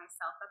teaching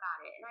myself about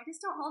it. And I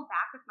just don't hold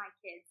back with my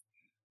kids.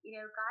 You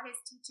know, God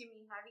is teaching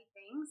me heavy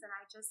things, and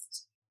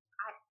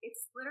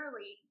it's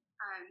literally,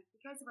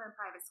 because we're in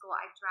private school,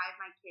 I drive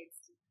my kids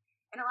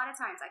and a lot of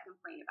times I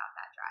complain about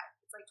that drive.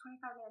 It's like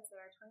 25 minutes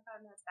there,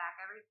 25 minutes back,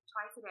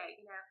 twice a day,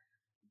 you know.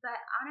 But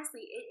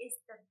honestly, it is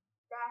the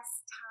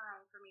best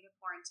time for me to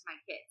pour into my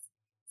kids.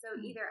 So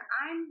either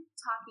I'm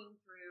talking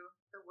through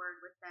the Word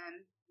with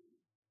them,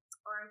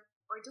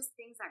 or just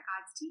things that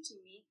God's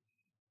teaching me,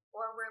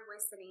 or we're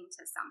listening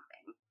to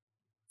something.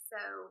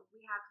 So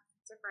we have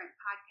different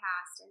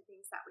podcasts and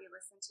things that we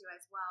listen to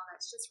as well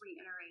that's just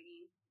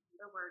reiterating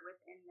the Word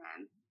within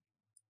them.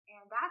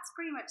 And that's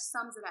pretty much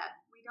sums it up.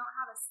 We don't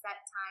have a set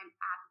time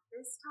at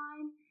this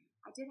time.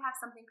 I did have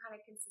something kind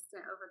of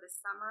consistent over the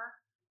summer,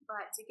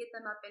 but to get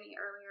them up any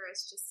earlier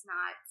is just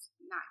not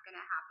going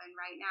to happen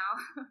right now.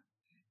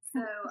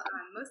 So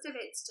most of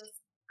it's just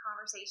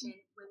conversation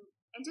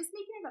and just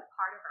making it a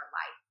part of our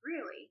life,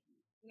 really.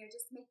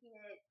 Just making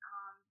it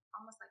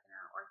almost like in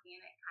an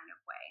organic kind of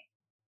way.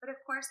 But of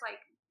course,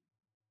 like,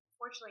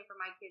 fortunately for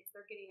my kids,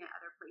 they're getting it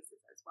other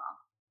places as well.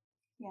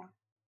 Yeah,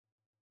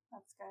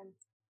 that's good.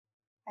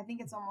 I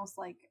think it's almost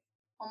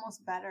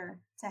better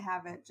to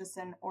have it just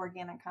an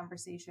organic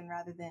conversation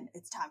rather than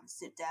it's time to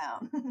sit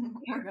down.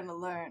 We're going to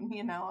learn,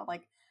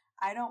 like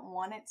I don't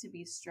want it to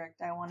be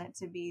strict. I want it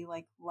to be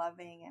like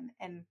loving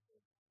and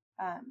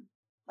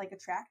like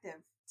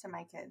attractive to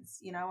my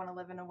kids. I want to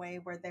live in a way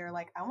where they're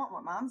like, I want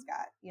what mom's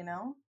got,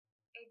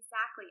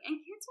 Exactly.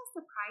 And kids will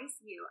surprise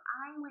you.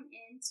 I went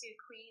in to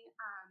clean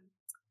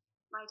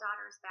my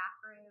daughter's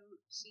bathroom.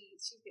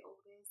 She's the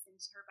oldest, and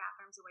her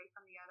bathroom's away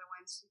from the other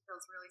ones. She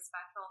feels really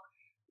special,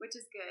 which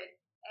is good.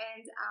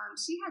 And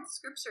she had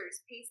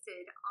scriptures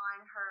pasted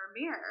on her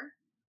mirror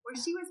where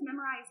she was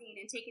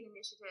memorizing and taking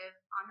initiative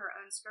on her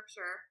own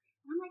scripture.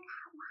 And I'm like,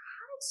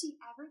 how did she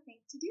ever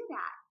think to do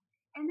that?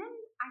 And then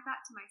I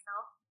thought to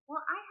myself,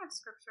 well, I have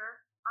scripture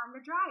on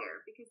the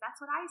dryer because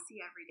that's what I see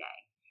every day.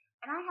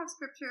 And I have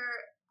scripture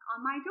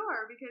on my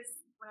door because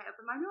when I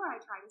open my door,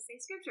 I try to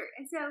say scripture.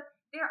 And so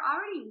they're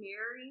already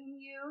mirroring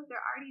you.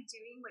 They're already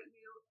doing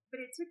but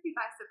it took me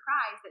by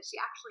surprise that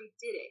she actually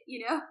did it,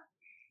 Yeah.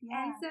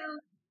 And so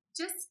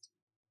just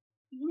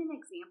being an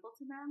example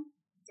to them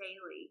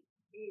daily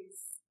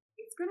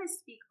it's going to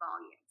speak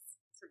volumes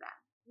to them.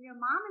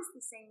 Mom is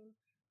the same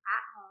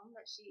at home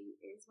that she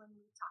is when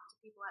we talk to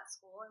people at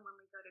school and when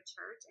we go to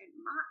church. And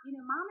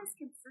mom is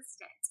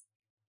consistent,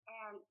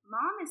 and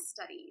mom is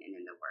studying and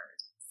in the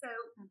Word. So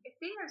if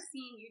they are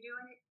seeing you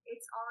doing it,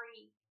 it's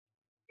already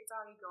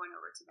going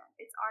over to them.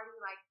 It's already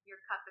like your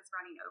cup is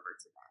running over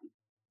to them.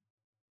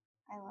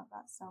 I love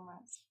that so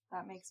much.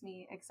 That makes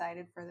me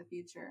excited for the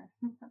future.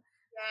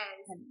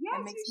 Yes.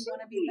 It makes me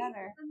want to be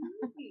better.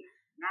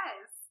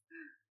 Yes.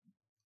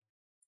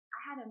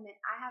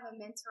 I have a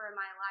mentor in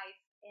my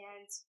life,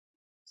 and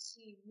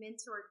she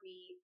mentored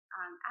me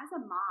as a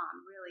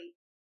mom, really.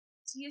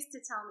 She used to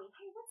tell me,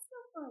 hey, let's go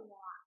for a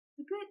walk.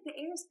 The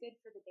air is good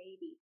for the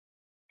baby.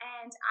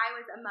 And I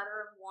was a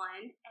mother of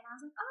one, and I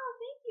was like, oh,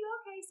 thank you.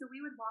 Okay. So we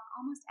would walk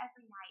almost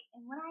every night.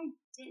 And what I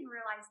didn't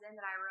realize then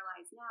that I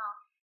realize now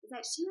is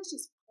that she was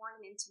just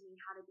pouring into me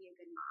how to be a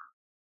good mom.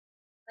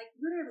 Like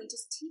literally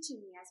just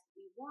teaching me as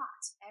we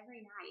walked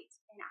every night.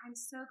 And I'm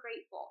so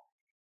grateful.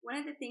 One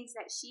of the things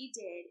that she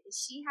did is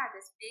she had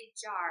this big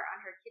jar on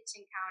her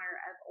kitchen counter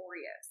of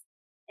Oreos.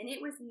 And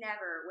it was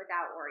never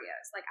without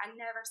Oreos. Like I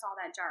never saw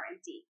that jar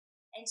empty.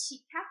 And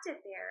she kept it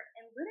there,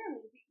 and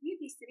literally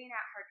we'd be sitting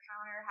at her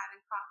counter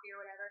having coffee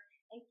or whatever,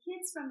 and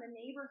kids from the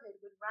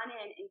neighborhood would run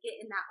in and get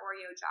in that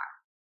Oreo jar.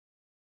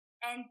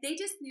 And they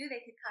just knew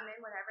they could come in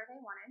whenever they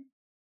wanted,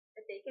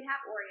 that they could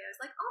have Oreos,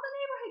 like all the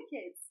neighborhood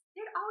kids.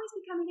 They'd always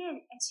be coming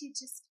in, and she'd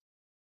just,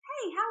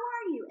 hey, how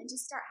are you? And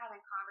just start having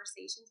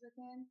conversations with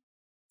them,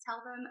 tell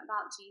them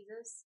about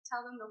Jesus,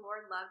 tell them the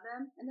Lord loved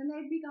them, and then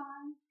they'd be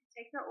gone,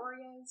 take their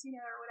Oreos,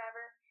 or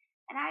whatever.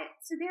 And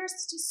so there's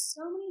just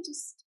so many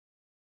just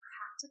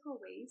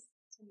practical ways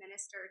to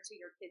minister to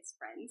your kids'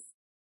 friends,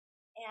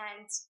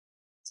 and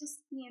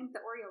just being the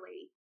Oreo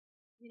lady,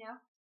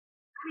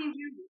 I mean,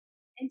 really,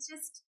 and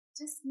just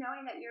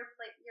knowing that your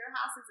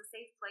house is a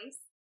safe place.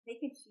 They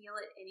can feel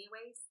it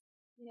anyways,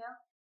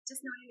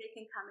 just knowing they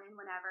can come in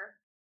whenever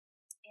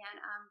and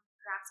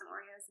grab some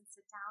Oreos and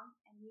sit down,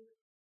 and you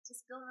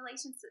just build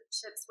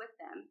relationships with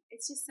them.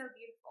 It's just so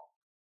beautiful.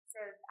 So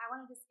I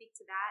wanted to speak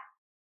to that.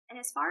 And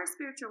as far as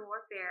spiritual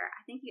warfare,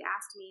 I think you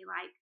asked me,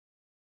 like,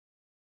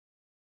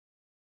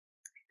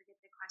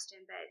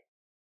 question, but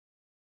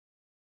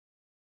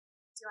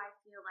do I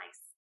feel like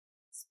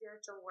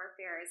spiritual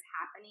warfare is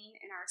happening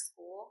in our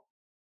school?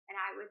 And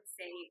I would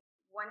say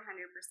 100%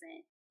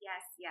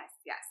 yes, yes,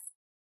 yes.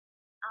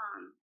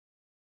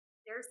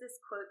 There's this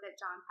quote that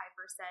John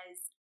Piper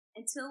says,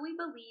 until we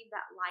believe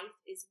that life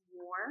is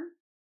war,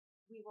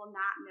 we will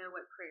not know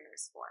what prayer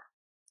is for.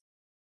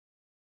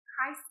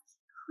 Christ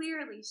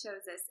clearly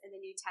shows us in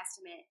the New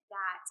Testament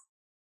that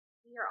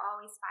we are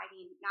always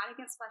fighting not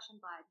against flesh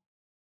and blood,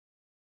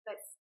 but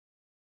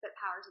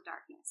powers of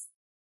darkness.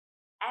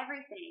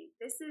 Everything.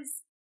 That's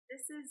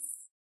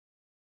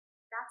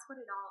what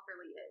it all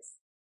really is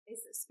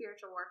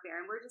spiritual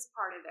warfare, and we're just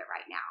part of it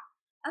right now.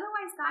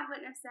 Otherwise, God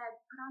wouldn't have said,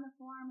 put on the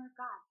full armor of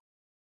God.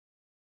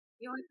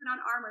 You only put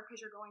on armor because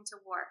you're going to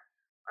war.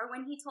 Or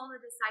when he told the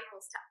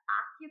disciples to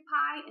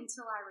occupy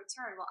until I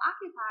return. Well,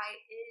 occupy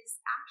is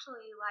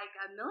actually like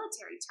a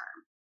military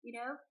term,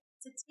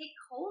 to take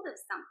hold of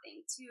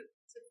something, to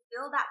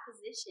fill that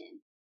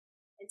position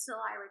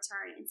until I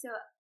return. And so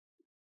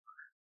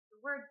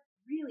the word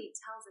really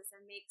tells us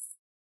and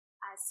makes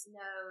us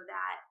know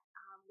that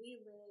we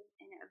live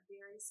in a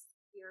very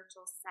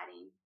spiritual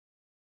setting.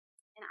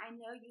 And I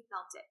know you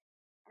felt it.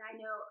 And I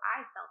know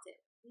I felt it.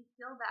 We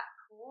feel that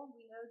pull.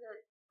 We know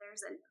that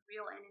there's a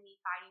real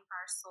enemy fighting for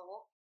our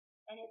soul.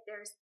 And if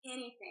there's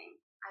anything,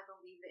 I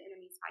believe the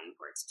enemy's fighting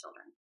for its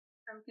children.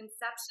 from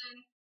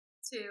conception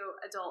to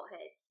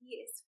adulthood. He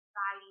is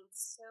fighting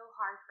so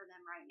hard for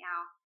them right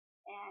now.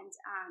 And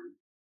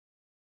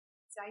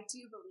so I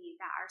do believe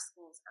that our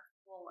schools are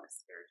full of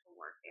spiritual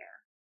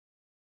warfare.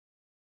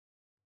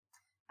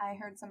 I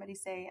heard somebody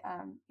say,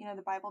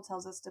 the Bible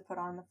tells us to put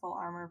on the full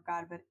armor of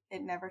God, but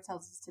it never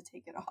tells us to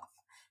take it off.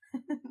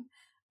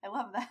 I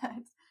love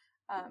that.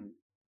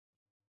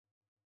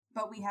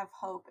 But we have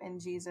hope in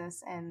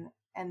Jesus and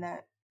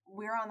that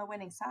we're on the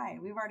winning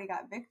side. We've already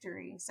got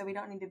victory, so we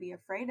don't need to be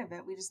afraid of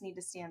it. We just need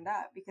to stand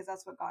up because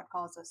that's what God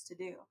calls us to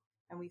do.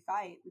 And we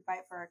fight. We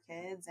fight for our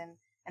kids and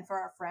for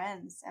our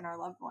friends and our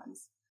loved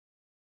ones.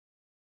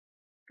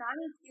 God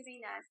is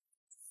giving us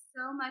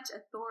so much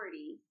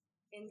authority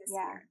in the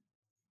Spirit.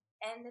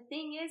 And the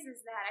thing is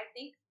that I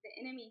think the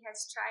enemy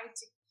has tried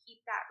to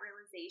keep that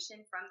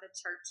realization from the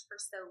church for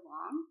so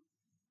long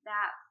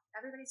that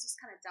everybody's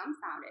just kind of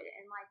dumbfounded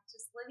and like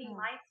just living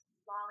life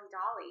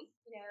lolly-dolly.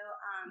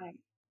 Right.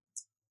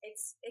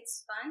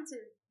 It's fun to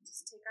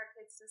just take our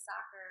kids to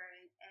soccer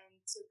and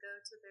to go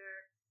to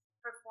their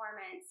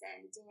performance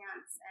and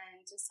dance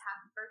and just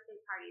have birthday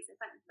parties and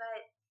fun.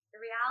 But the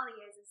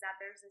reality is that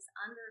there's this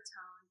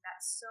undertone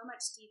that's so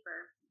much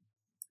deeper.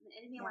 And the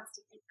enemy wants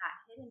to keep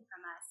that hidden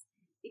from us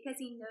because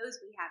he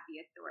knows we have the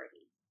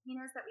authority. He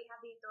knows that we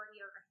have the authority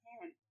over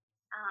him.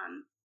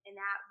 And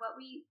that what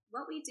we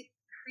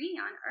decree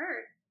on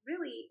earth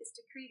really is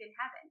decreed in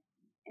heaven.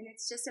 And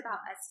it's just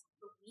about us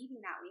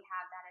believing that we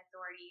have that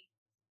authority.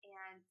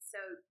 And so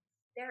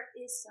there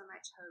is so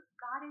much hope.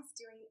 God is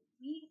doing,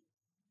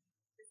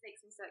 this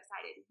makes me so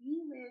excited.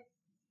 We live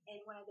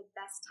in one of the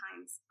best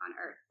times on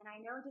earth. And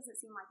I know it doesn't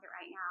seem like it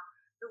right now,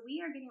 but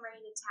we are getting ready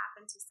to tap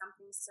into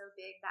something so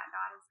big that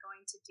God is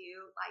going to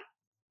do, like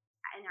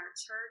in our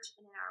church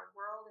and in our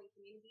world and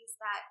communities,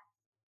 that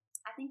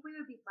I think we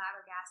would be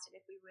flabbergasted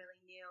if we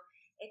really knew.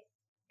 If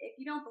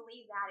you don't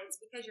believe that, it's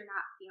because you're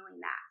not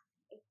feeling that.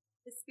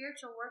 The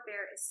spiritual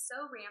warfare is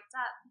so ramped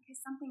up because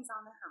something's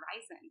on the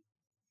horizon.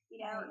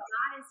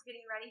 God is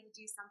getting ready to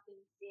do something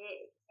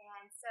big.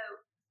 And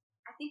so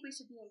I think we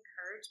should be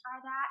encouraged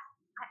by that.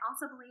 I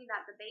also believe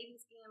that the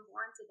babies being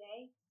born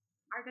today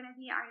are going to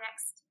be our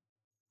next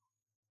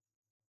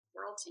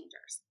world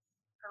changers,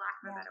 for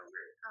lack of a better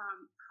word.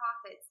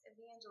 Prophets,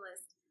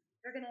 evangelists,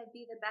 they're going to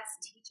be the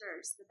best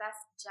teachers, the best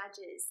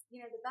judges,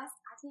 the best.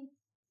 I think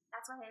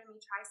that's why the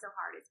enemy tries so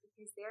hard, is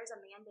because there's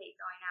a mandate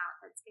going out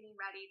that's getting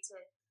ready to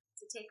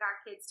take our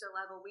kids to a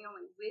level we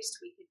only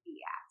wished we could be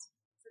at.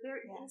 So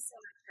there is so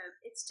much hope.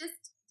 It's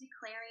just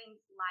declaring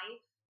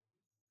life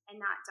and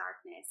not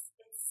darkness.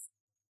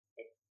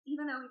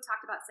 Even though we've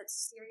talked about such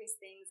serious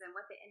things and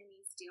what the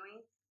enemy's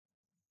doing,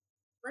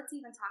 let's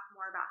even talk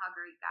more about how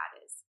great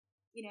God is.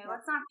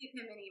 Let's not give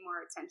him any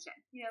more attention.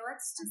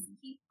 Let's just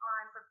keep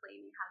on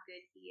proclaiming how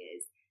good he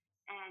is,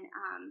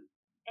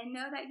 and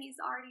know that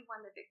he's already won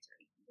the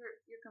victory.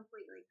 You're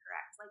completely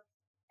correct.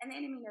 And the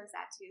enemy knows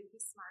that too.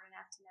 He's smart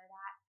enough to know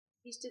that.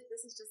 This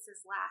is just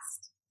his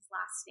last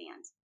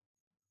stand.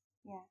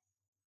 Yeah,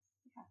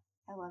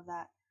 I love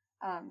that.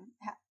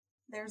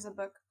 There's a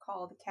book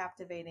called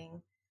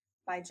Captivating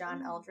by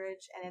John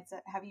Eldredge, and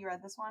have you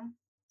read this one?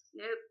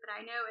 Nope, but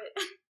I know it.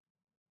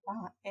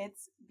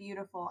 It's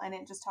beautiful, and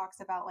it just talks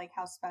about like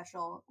how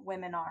special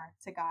women are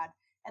to God.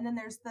 And then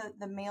there's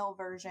the male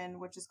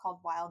version, which is called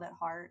Wild at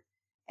Heart,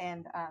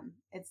 and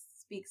it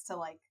speaks to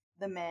like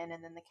the men,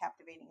 and then the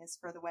Captivating is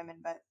for the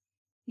women. But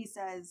he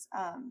says,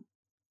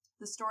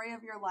 the story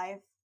of your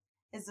life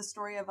is the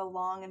story of a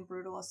long and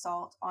brutal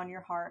assault on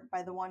your heart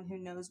by the one who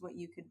knows what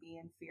you could be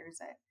and fears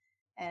it.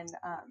 And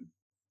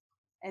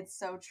it's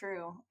so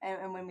true.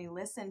 And when we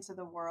listen to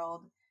the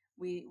world,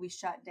 we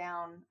shut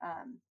down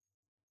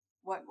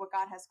what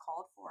God has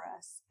called for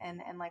us, and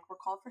like we're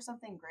called for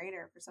something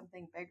greater, for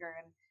something bigger.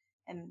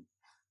 And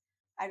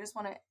I just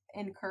want to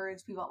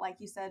encourage people, like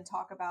you said,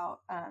 talk about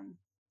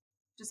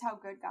just how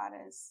good God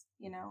is,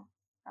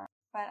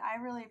 but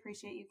I really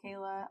appreciate you,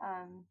 Kayla,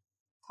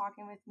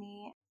 talking with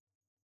me.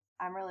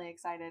 I'm really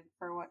excited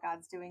for what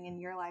God's doing in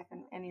your life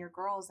and your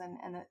girls, and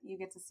that you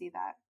get to see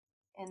that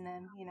in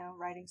them,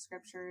 writing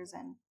scriptures,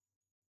 and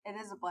it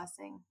is a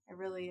blessing. It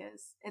really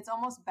is. It's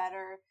almost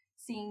better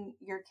seeing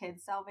your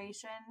kids'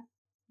 salvation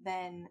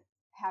than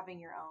having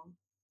your own,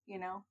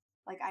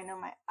 like I know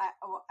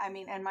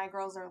and my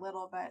girls are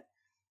little, but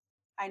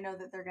I know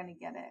that they're going to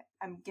get it.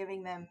 I'm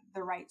giving them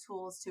the right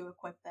tools to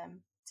equip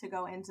them to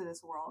go into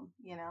this world,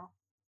 Amen.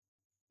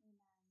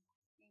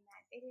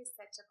 It is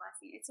such a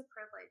blessing. It's a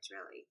privilege,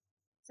 really.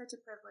 Such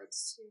a privilege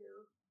to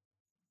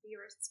be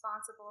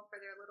responsible for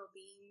their little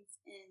beings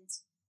and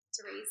to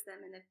raise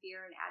them in the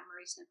fear and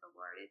admiration of the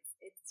Lord.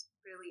 It's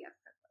really a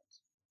privilege.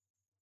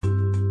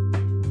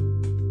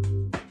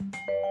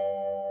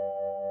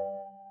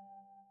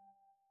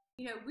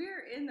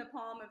 We're in the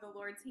palm of the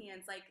Lord's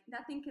hands. Like,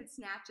 nothing can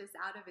snatch us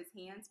out of his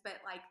hands, but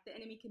like the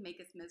enemy can make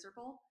us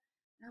miserable.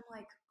 And I'm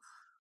like,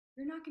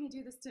 you're not going to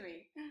do this to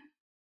me.